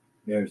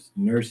 there's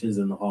nurses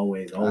in the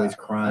hallways always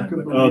crying. The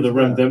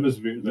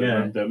remdesivir.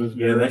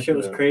 Yeah, that shit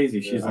was crazy.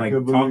 She's like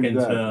talking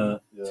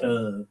to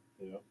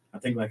I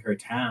think like her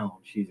town.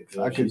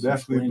 I could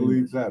definitely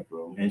believe that,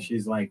 bro. And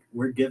she's like,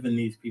 we're giving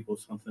these people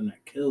something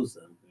that kills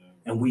them.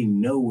 And we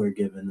know we're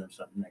giving them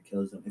something that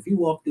kills them. If you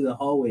walk through the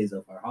hallways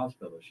of our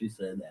hospital, she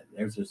said that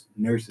there's just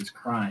nurses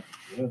crying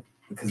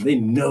because they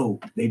know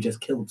they just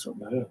killed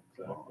somebody. Yeah,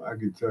 exactly. I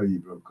can tell you,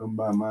 bro. Come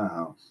by my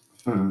house.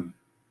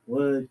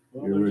 What?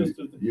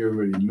 You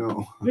already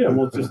know. Yeah,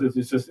 well,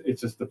 it's just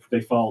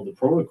they followed the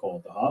protocol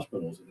at the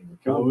hospitals and they were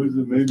killing. Oh, is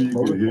it? Maybe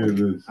you can hear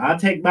this. I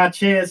take my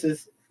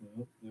chances.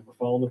 They were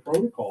following the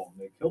protocol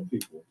and they killed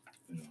people.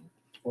 You know,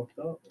 it's fucked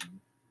up.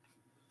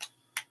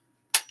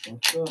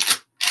 Fucked up.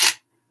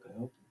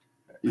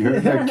 You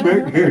heard that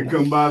click?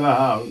 Come by the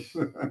house.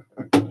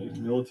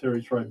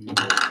 Military tribunal.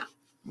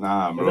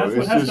 Nah, bro,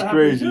 it's just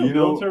crazy. You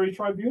know, military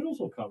tribunals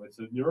will come. It's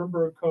a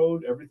Nuremberg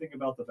Code. Everything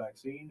about the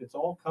vaccine. It's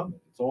all coming.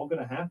 It's all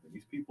going to happen.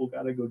 These people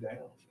got to go down.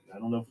 I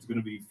don't know if it's going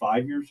to be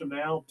 5 years from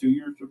now, 2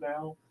 years from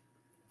now,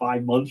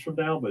 5 months from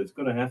now, but it's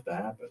going to have to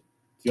happen.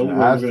 It's the only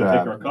way we're going to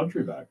take our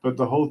country back. But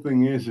the whole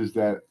thing is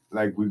that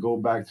like we go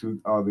back to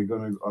are they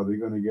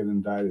gonna get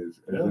indicted? Is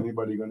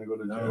anybody going to go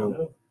to jail?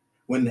 No.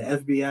 When the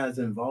FBI is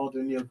involved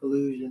in your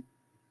collusion,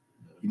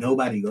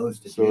 nobody goes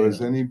to jail. So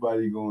is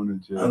anybody going to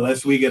jail?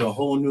 Unless we get a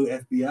whole new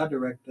FBI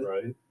director.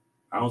 Right.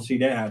 I don't see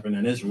that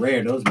happening. It's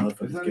rare those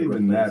motherfuckers. It's not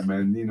even that,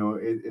 man. You know,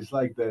 it's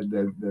like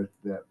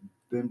that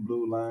thin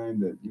blue line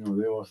that, you know,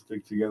 they all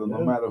stick together.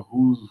 No matter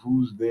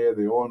who's there,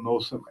 they all know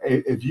some.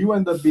 If you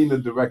end up being the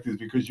director, it's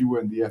because you were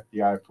in the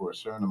FBI for a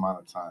certain amount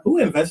of time. Who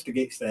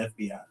investigates the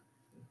FBI?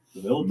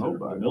 The military.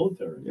 Nobody. The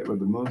military. Yeah, but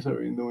the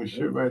military ain't doing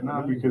shit right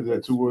now because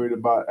they're too worried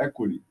about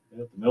equity.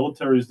 Yeah, the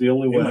military is the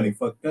only way. Money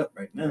fucked up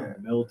right now. Yeah,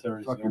 the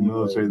military is fucking the only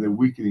military. way. They're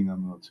weakening our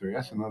military.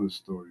 That's another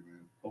story, man.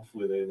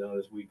 Hopefully they're not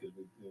as weak as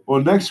we.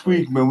 Well, next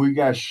week, man, we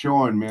got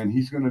Sean, man.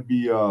 He's gonna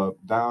be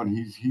down.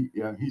 He's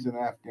an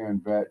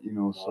Afghan vet, you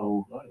know.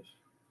 So nice.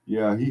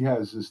 Yeah, he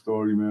has his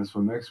story, man.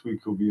 So next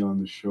week he'll be on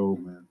the show,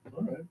 man.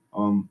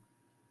 All right.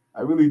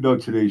 I really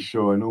dug today's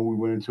show. I know we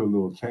went into a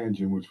little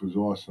tangent, which was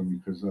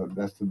awesome because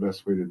that's the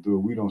best way to do it.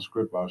 We don't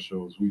script our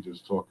shows. We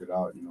just talk it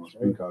out, you know,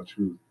 speak our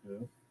truth.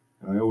 Yeah.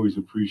 And I always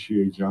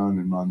appreciate John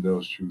and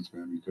Mondale's truth,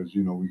 man, because,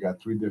 you know, we got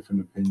three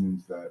different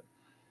opinions that,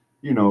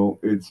 you know,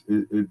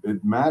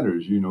 it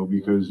matters, you know,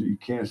 because you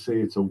can't say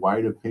it's a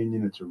white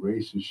opinion, it's a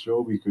racist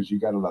show because you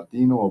got a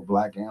Latino, a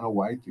black, and a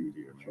white dude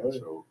here, man. Right.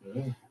 So,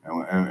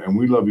 yeah. and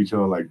we love each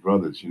other like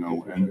brothers, you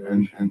know,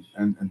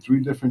 and three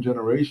different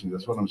generations.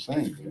 That's what I'm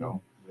saying, you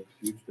know.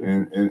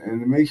 And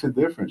it makes a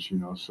difference, you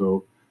know.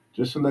 So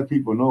just to let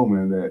people know,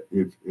 man, that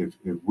if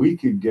we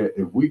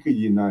could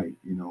unite,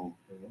 you know,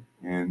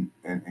 and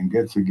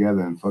get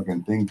together and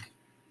fucking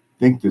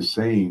think the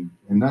same,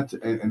 and not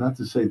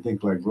to say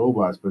think like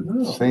robots, but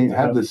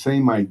have the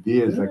same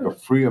ideas, like a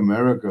free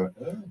America,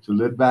 to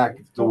live back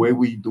the way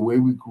we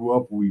grew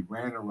up, we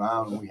ran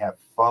around and we had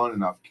fun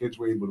and our kids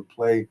were able to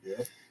play,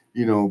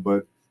 you know.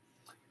 But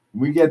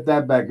when we get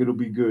that back, it'll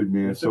be good,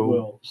 man. Yes,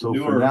 so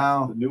for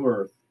now, the new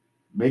earth.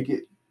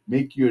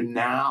 Make your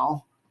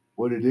now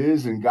what it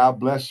is, and God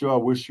bless you. I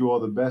wish you all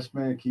the best,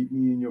 man. Keep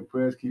me in your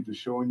prayers. Keep the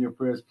show in your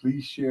prayers.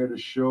 Please share the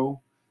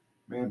show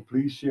Man,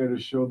 please share the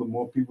show. The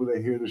more people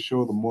that hear the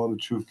show, the more the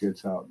truth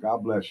gets out.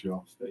 God bless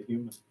y'all. Stay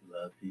human.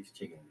 Love, peace,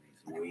 chicken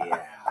wings.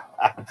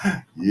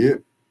 Yeah.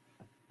 Yep.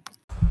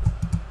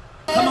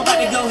 I'm about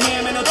to go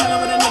ham and no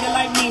telling what a nigga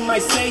like me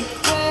might say.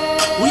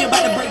 We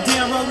about to break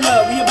down, roll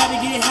up. We about to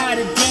get high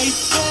today.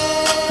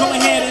 Go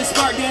ahead and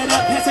spark that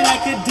up, pass it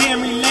like a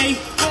damn relay.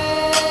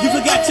 You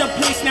forgot your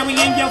place, now we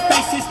in your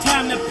face, it's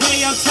time to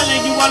play. I'm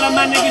telling you, all of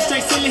my niggas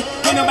straight silly.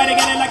 Ain't nobody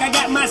got it like I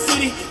got my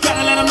city.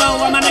 Gotta let them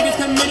know all my niggas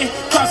committed.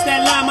 Cross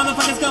that line,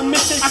 motherfuckers go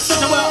missing. I switch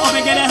the world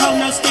over, get a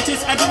hoe, no stitches.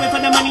 I do it for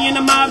the money and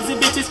the mobs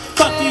and bitches.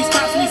 Fuck these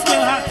cops, we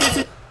still hot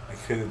bitches. I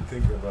couldn't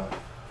think about